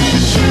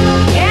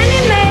 And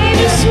it may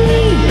be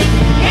sweet,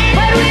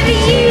 but with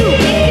you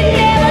it can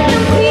never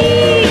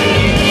compete.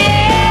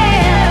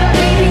 Yeah,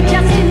 baby,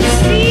 just to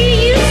see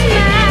you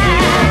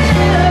smile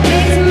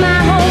makes my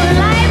whole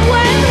life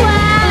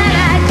worthwhile, and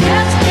I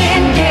just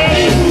can't get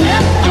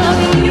enough of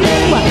you.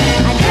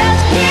 I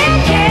just can't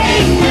get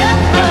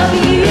enough of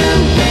you.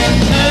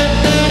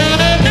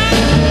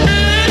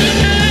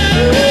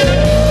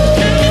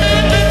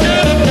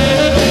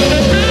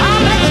 Oh,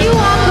 but you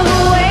walk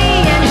away,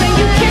 and when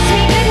you kiss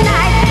me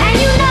goodnight, and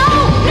you know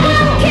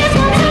one kiss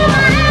won't do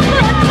my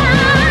appetite.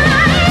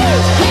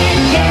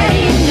 Can't get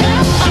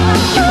enough of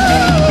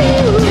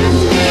you.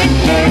 Can't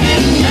get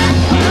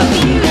enough of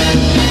you.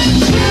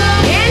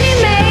 And it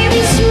may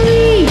be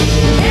sweet,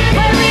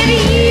 but with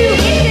you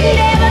it can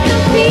never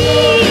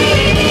compete.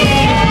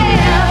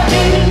 Yeah,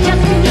 baby,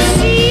 just to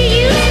see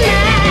you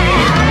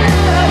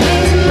smile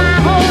makes my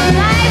whole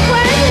life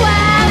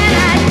worthwhile, and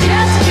I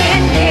just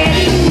can't get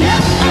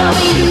enough of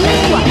you.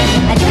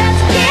 I just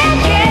can't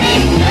get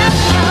enough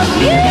of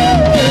you.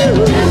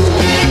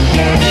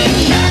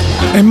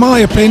 In my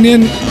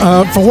opinion,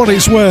 for what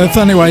it's worth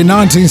anyway,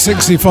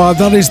 1965,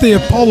 that is the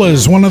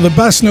Apollos, one of the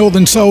best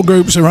Northern Soul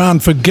groups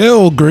around for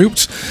girl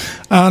groups,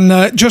 and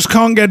just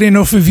can't get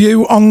enough of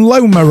you on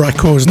Loma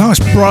Records. Nice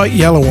bright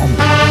yellow one.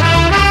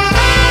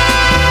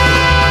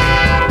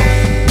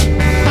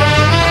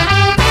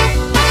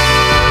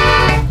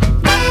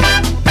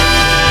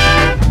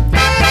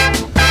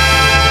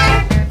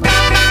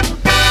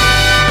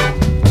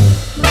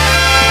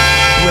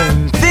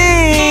 When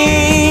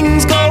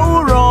things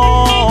go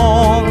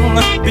wrong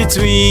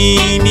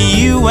between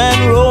you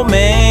and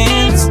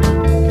romance,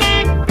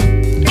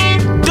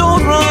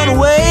 don't run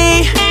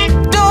away,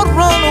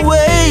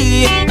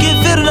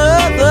 give it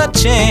another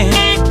chance,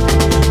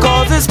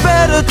 'cause it's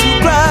better to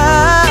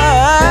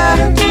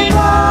cry.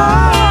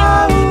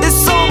 It's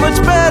so much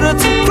better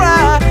to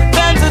cry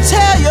than to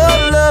tell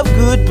your love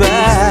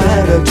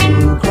goodbye.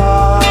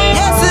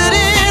 Yes, it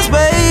is,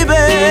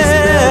 baby.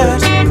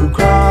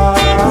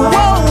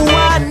 Whoa,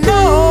 I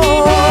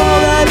know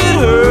that it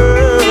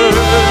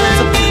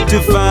hurts to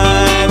find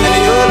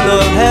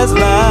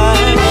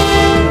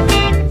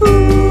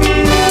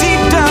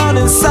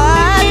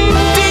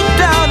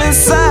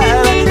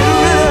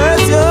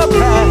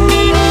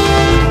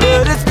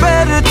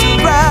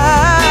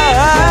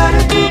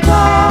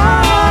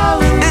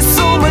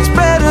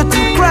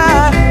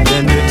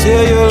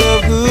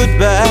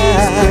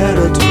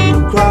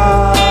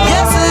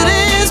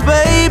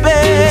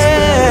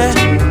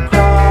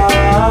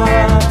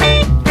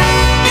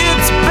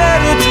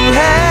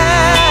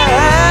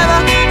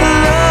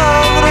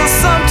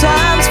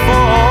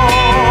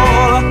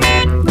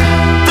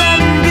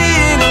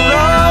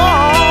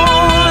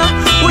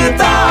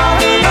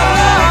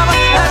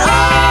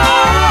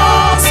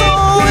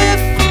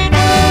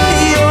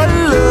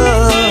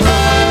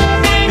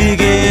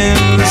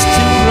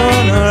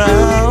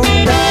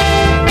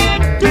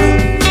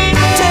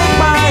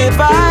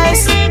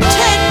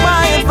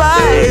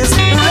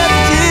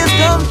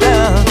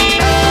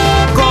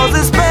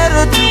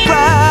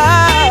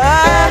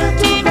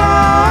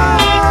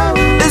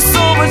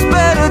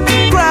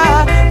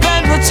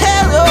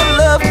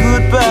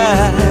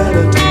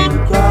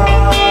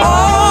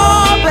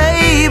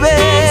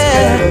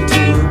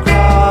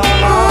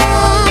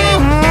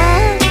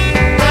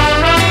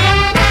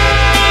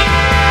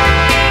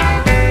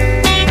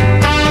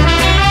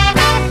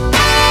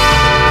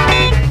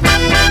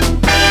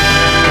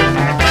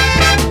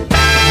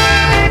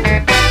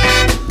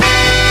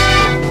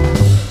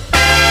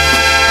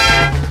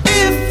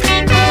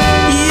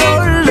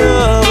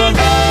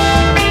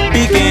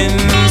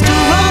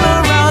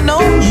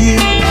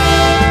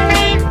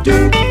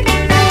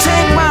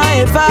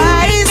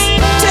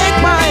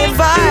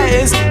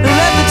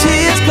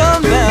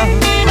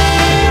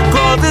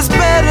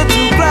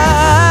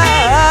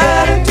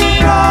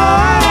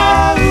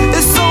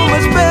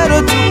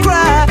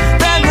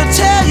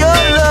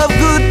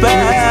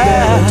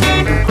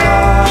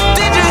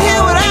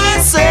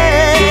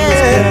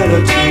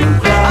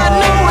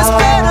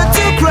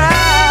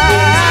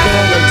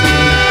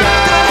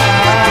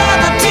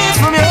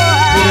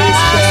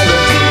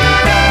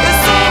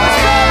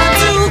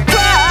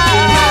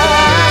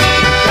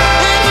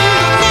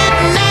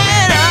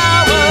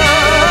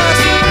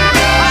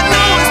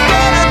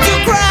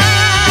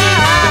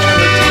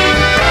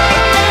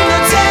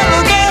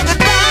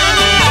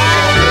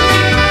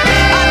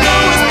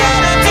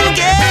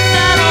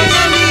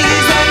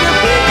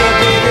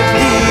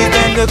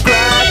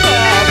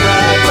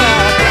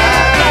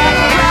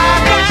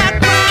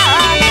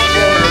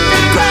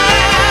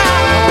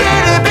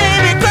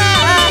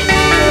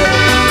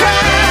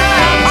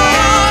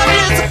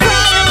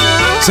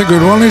It's a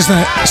good one, isn't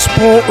it?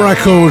 Sport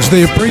Records,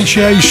 The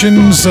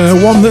Appreciations,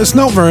 one that's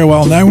not very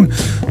well known.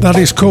 That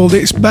is called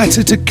It's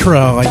Better to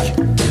Cry.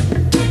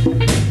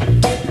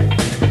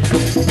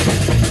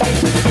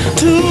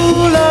 Two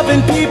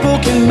loving people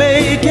can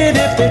make it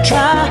if they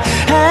try.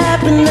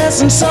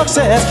 Happiness and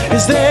success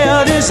is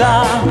their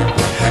desire.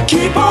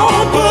 Keep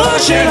on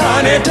pushing,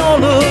 honey, don't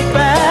look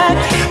back.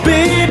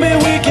 Baby,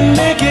 we can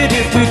make it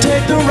if we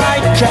take the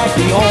right track.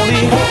 The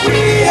only hope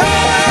we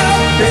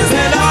have is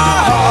in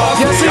our hearts.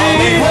 Yes, it is.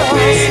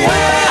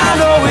 I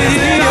know it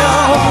is.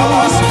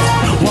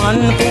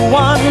 One for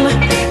one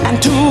and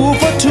two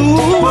for two.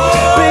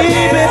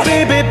 Baby,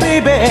 baby,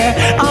 baby,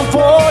 I'm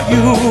for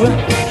you.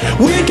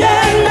 We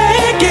can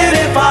make it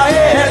if our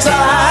heads are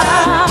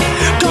high.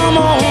 Come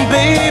on,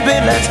 baby,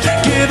 let's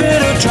give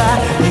it a try.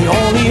 The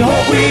only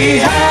hope we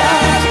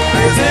have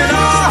is in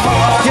our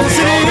hearts. Yes,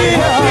 it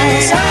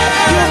is.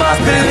 You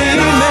must believe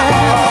me.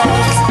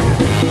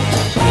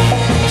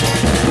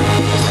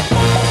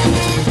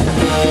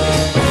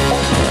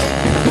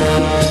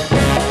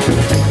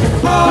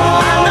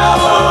 I know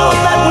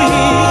that we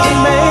can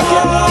make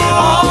it.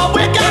 All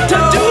we got to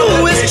do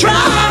is try.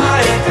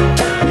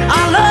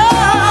 I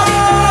love,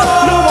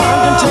 no one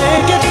can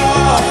take it.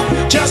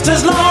 Just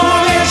as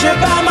long as you're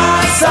by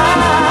my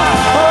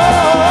side. Oh,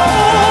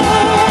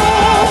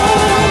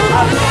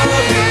 I love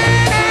you.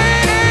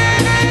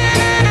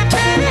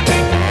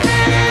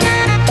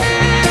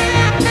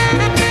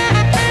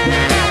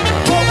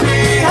 What we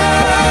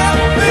have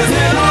is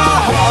in our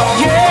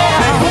hearts.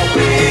 Yeah, what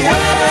we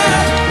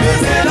have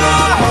is in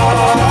our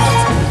hearts.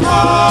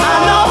 I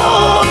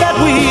know that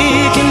we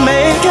can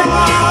make it.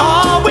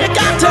 All we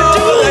got to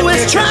do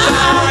is try.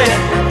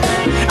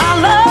 Our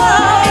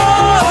love,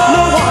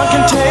 no one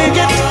can take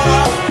it.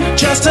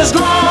 Just as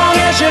long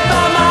as you're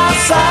by my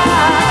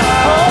side.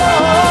 Oh,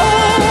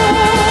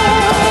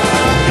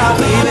 now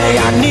baby,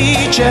 I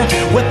need you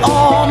with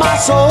all my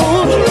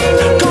soul.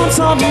 Come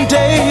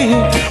someday,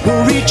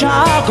 we'll reach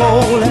our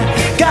goal.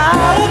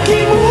 Gotta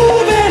keep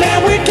moving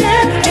and we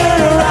can't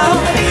turn around.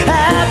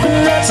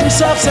 Happiness and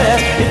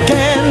success, it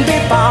can be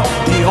found.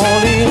 The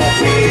only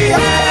we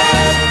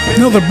have.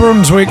 Another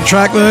Brunswick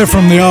track there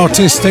from the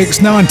Artistics,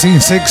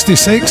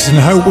 1966, and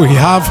Hope We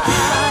Have,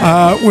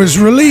 was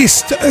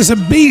released as a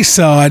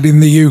B-side in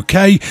the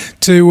UK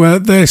to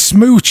their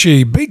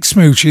Smoochie, big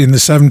Smoochie in the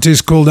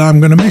 70s called I'm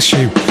Gonna Miss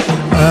You,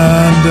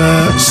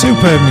 and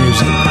superb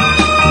music.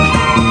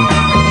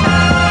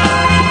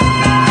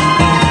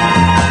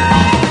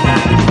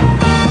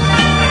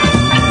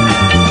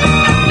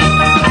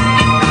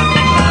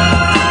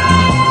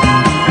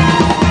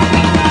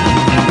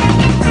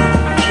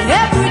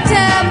 Every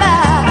time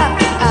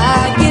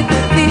I get the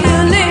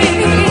feeling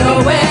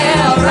nowhere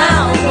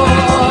around for.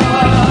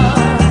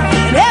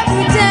 And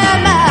every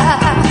time I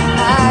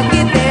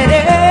get that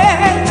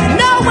urge,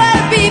 nowhere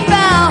to be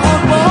found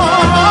for.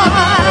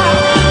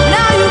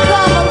 Now you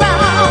come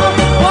around,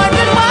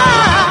 wondering why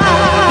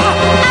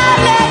I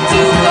let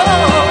you go.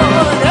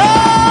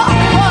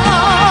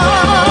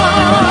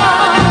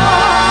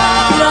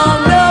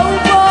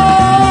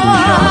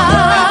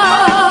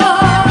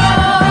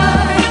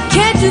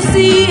 Can't you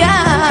see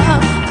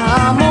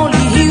I'm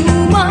only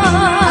human?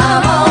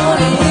 I'm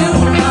only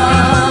human.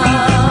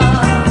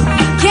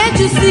 Can't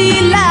you see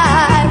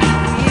life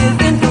is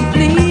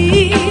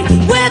incomplete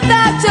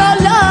without your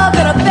love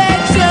and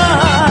affection?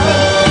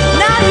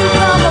 Now you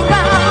come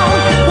around,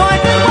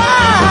 wondering why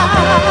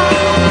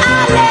I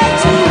let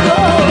you go.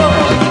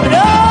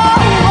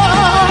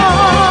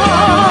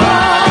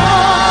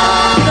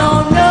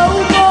 Don't know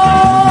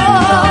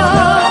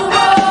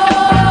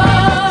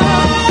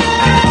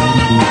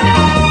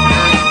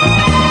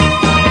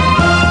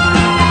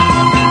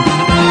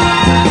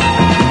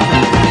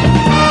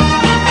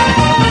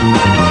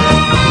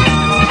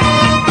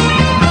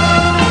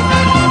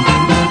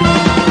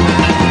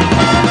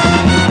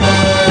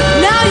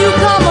Now you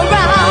come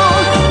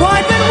around,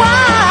 wondering why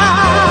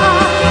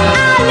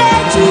I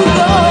let you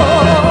go.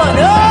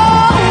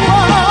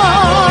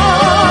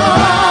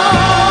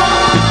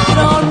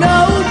 Don't know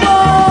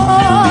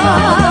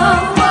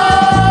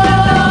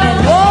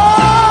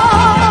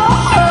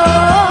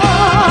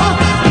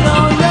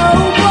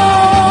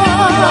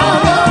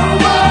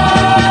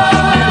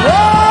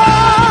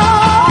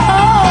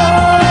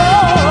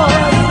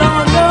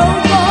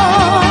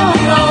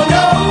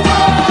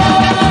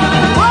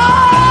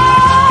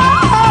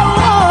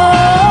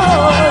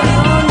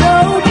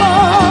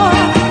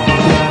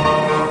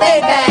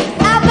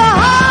after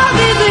all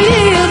these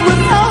years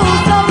with so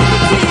many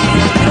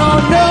tears, you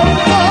don't know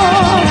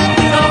more,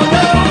 you don't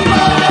know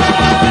more.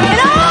 And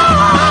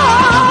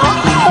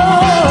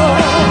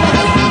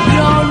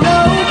you don't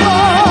know more,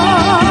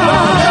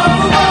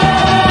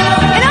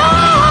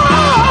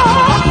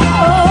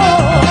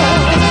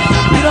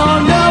 and you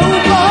don't know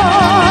more.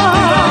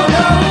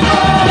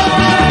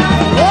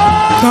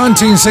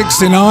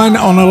 1969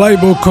 on a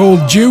label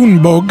called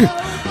Junebug.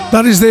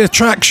 That is the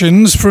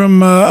Attractions from,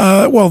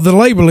 well, the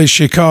label is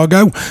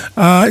Chicago.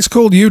 It's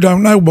called You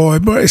Don't Know Boy,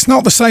 but it's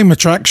not the same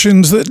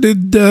Attractions that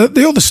did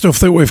the other stuff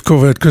that we've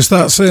covered, because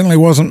that certainly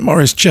wasn't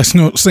Morris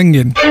Chestnut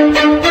singing.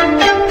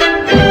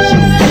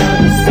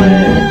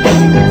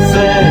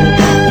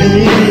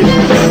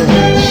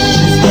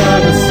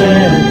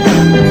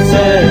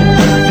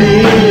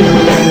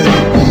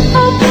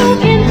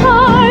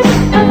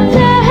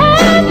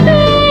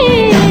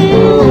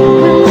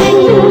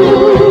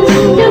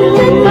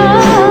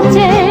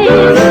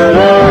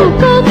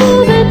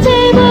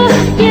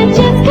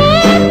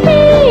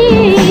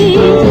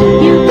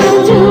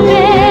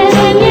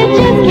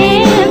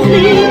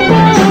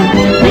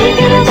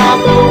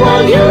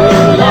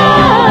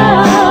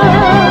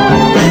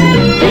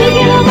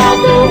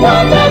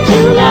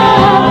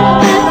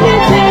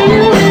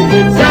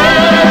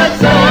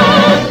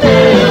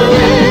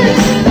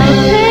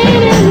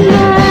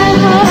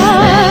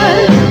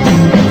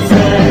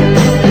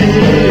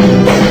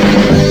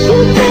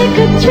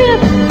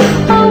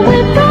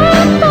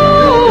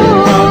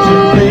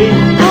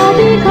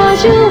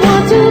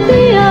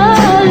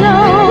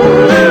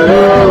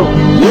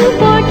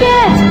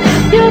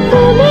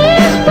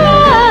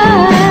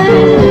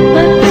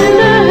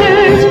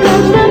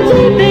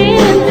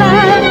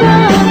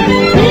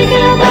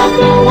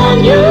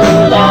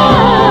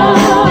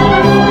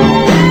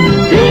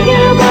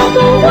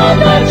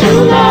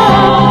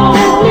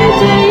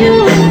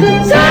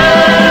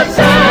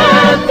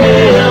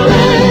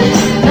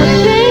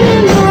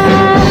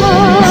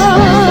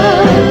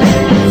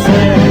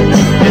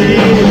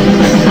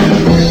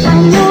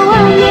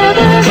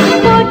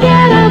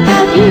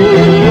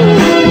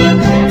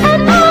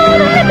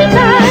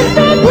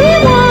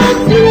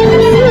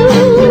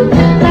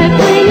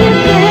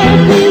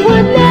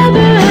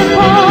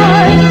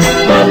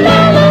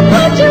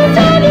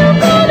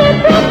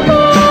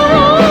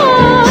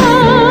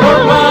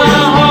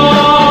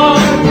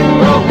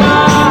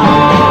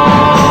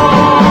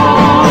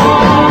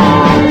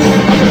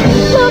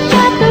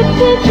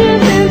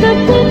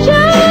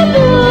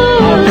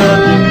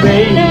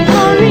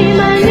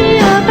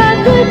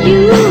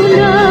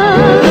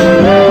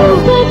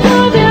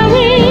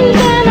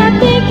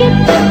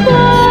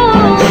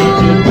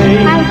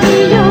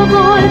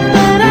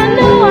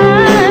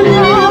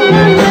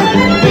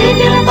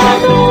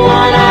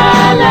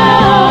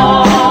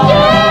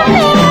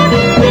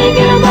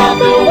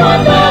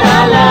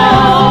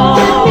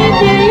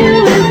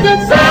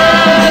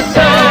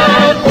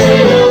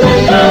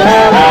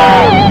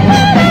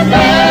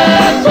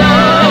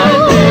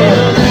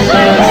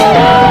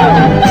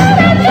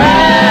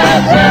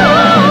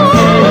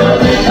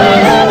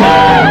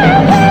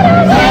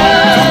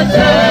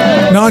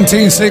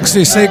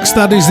 ...1966,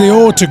 that is the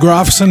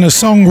Autographs, and a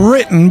song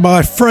written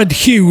by Fred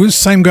Hughes,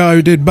 same guy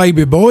who did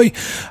Baby Boy,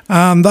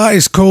 and that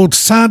is called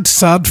Sad,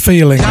 Sad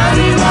Feeling. I'm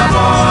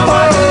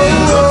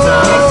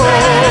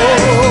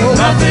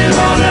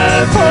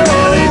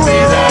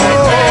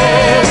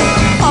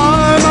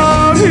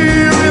out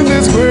here in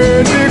this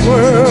great big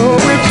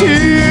world with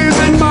tears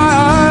in my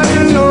eyes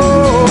and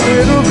no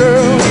little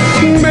girl.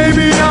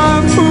 Maybe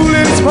I'm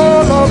foolish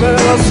for loving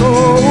her so,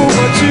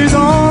 but she's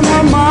on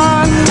my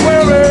mind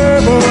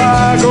wherever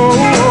I go.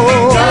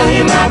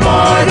 Johnny, my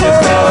boy,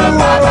 just tell her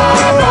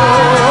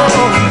bye-bye-bye.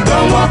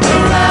 Don't walk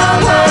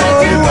around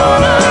like you're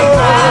gonna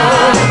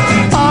cry.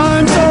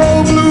 I'm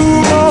so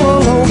blue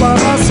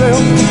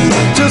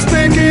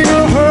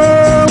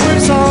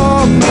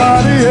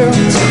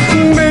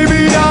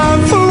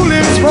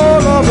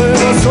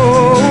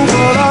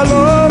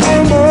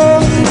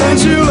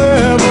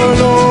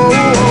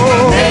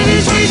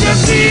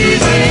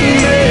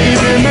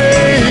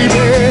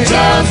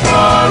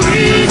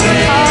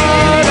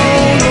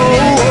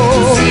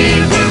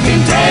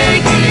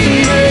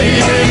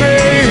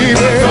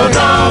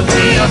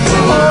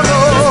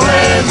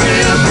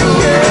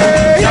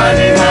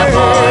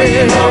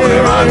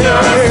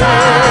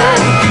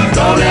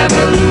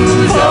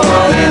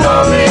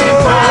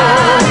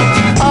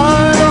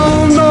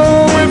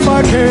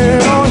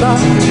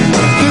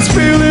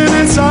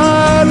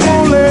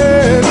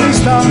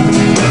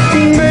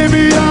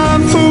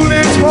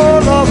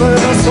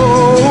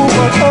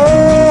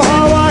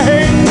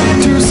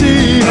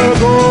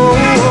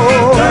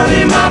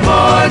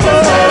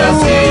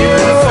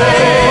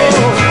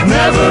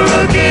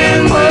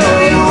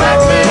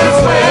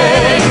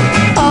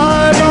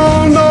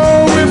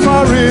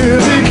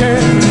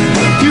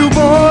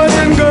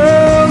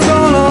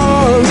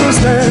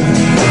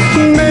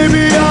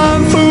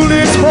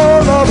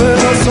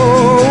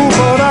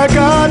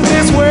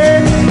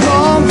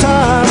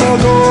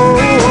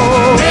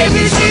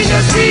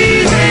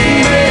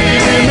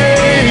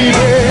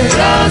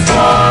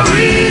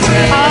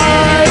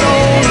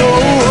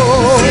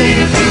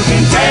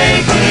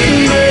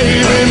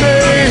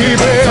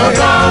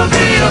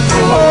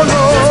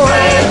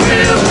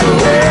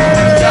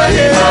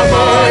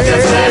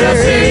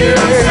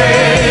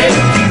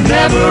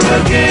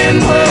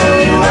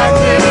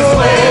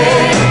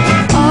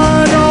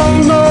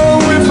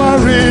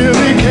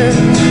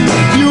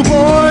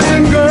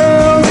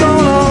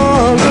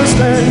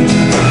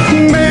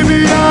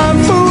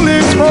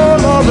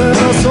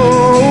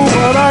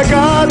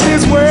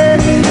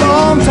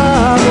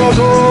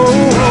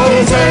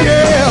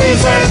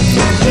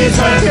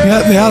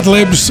Yeah, the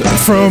ad-libs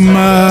from,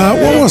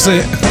 what was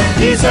it?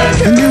 I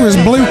think it was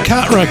Blue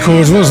Cat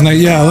Records, wasn't it?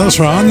 Yeah, that's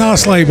right.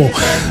 Nice label.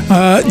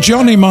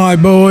 Johnny My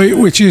Boy,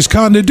 which is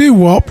kind of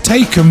doo-wop,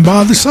 taken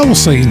by the soul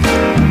scene.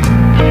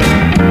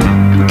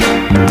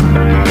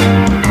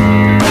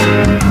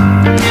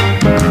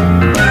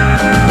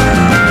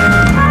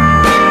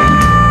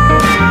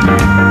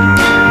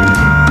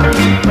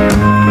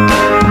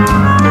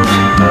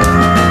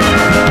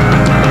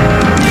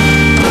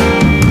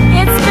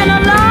 It's been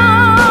a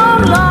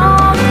long,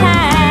 long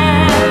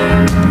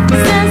time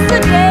since the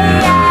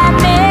day I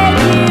met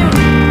you,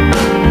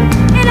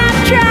 and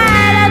I've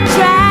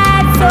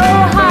tried so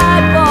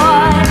hard,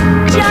 boy,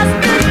 just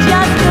to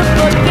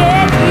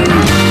forget you.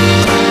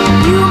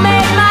 You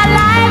made my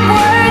life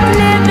worth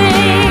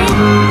living.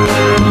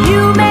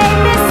 You made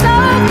me so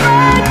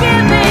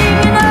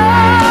forgiving,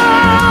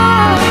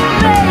 oh,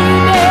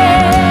 baby,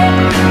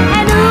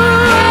 and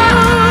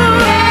ooh,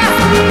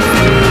 sweet,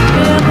 sweet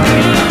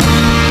memory.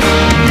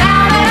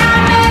 Now that I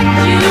met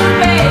you,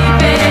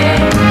 baby,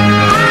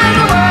 how in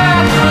the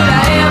world could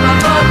I ever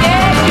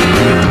forget you?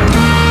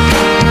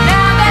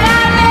 Now that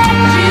I met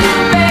you,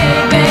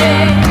 baby,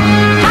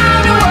 how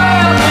in the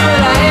world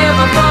could I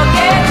ever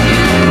forget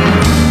you?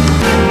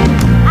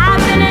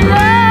 I've been in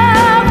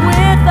love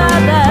with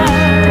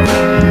others,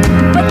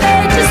 but they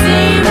just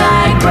seem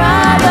like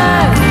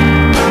brothers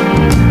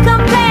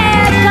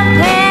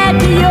compared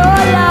to your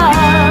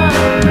love.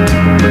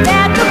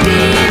 There could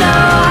be no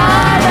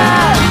other.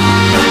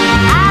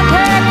 I've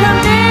heard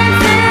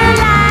convincing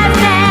lies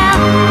now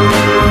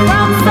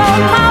from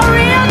so-called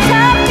real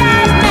tough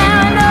guys now,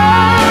 no,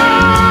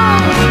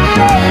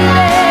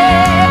 baby,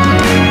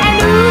 and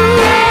ooh,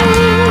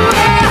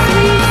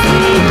 sweet,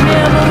 sweet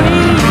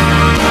memories.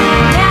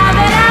 Now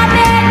that I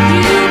met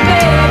you,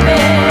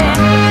 baby,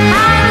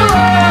 how in the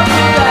world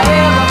could I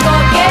ever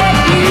forget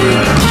you?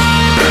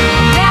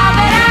 Now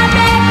that I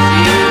met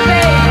you,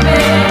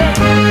 baby,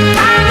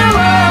 how in the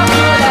world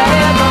could I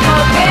ever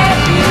forget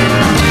you? I've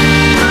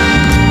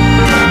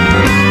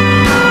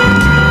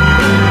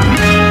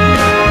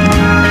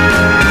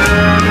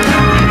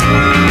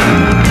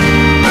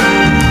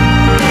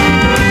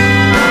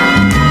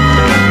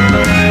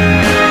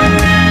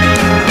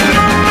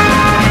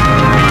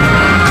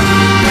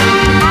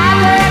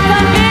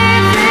heard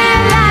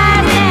convincing lies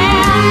now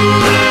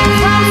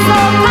from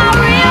so-called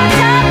real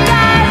tough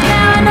guys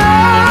now, no,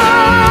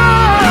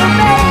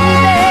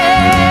 baby,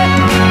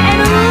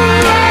 and ooh,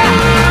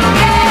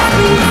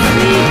 sweet,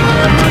 sweet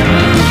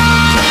memories.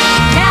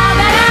 Now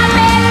that I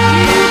met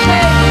you,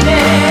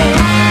 baby,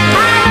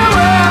 how in the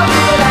world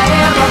could I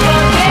ever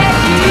forget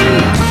you?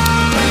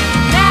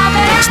 Now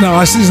that It's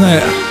nice, isn't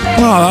it?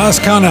 Well, that's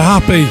kind of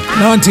happy.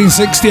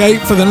 1968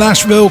 for the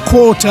Nashville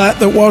quartet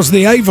that was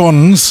the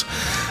Avons,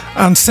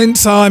 and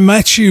Since I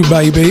Met You,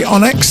 Baby,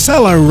 on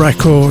Excello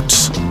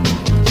Records.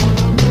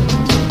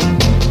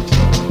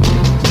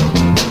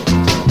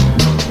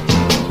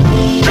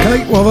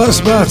 Okay, well, that's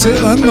about it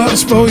then.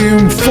 That's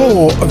volume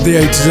 4 of the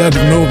A to Z of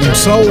Northern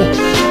Soul.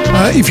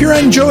 If you're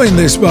enjoying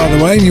this, by the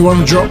way, and you want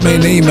to drop me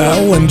an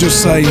email and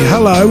just say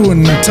hello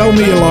and tell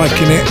me you're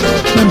liking it,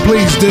 then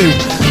please do.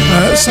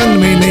 Send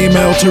me an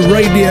email to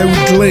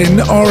radioglyn,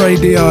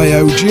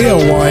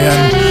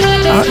 RADIOGLYN,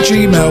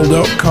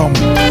 @gmail.com,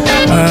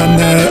 and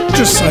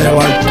just say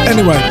hello.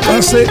 Anyway,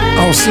 that's it.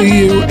 I'll see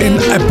you in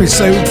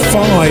episode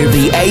 5.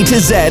 The A to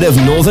Z of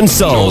Northern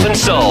Soul,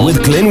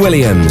 with Glyn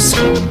Williams.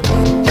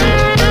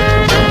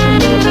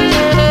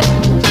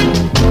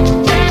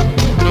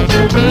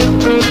 I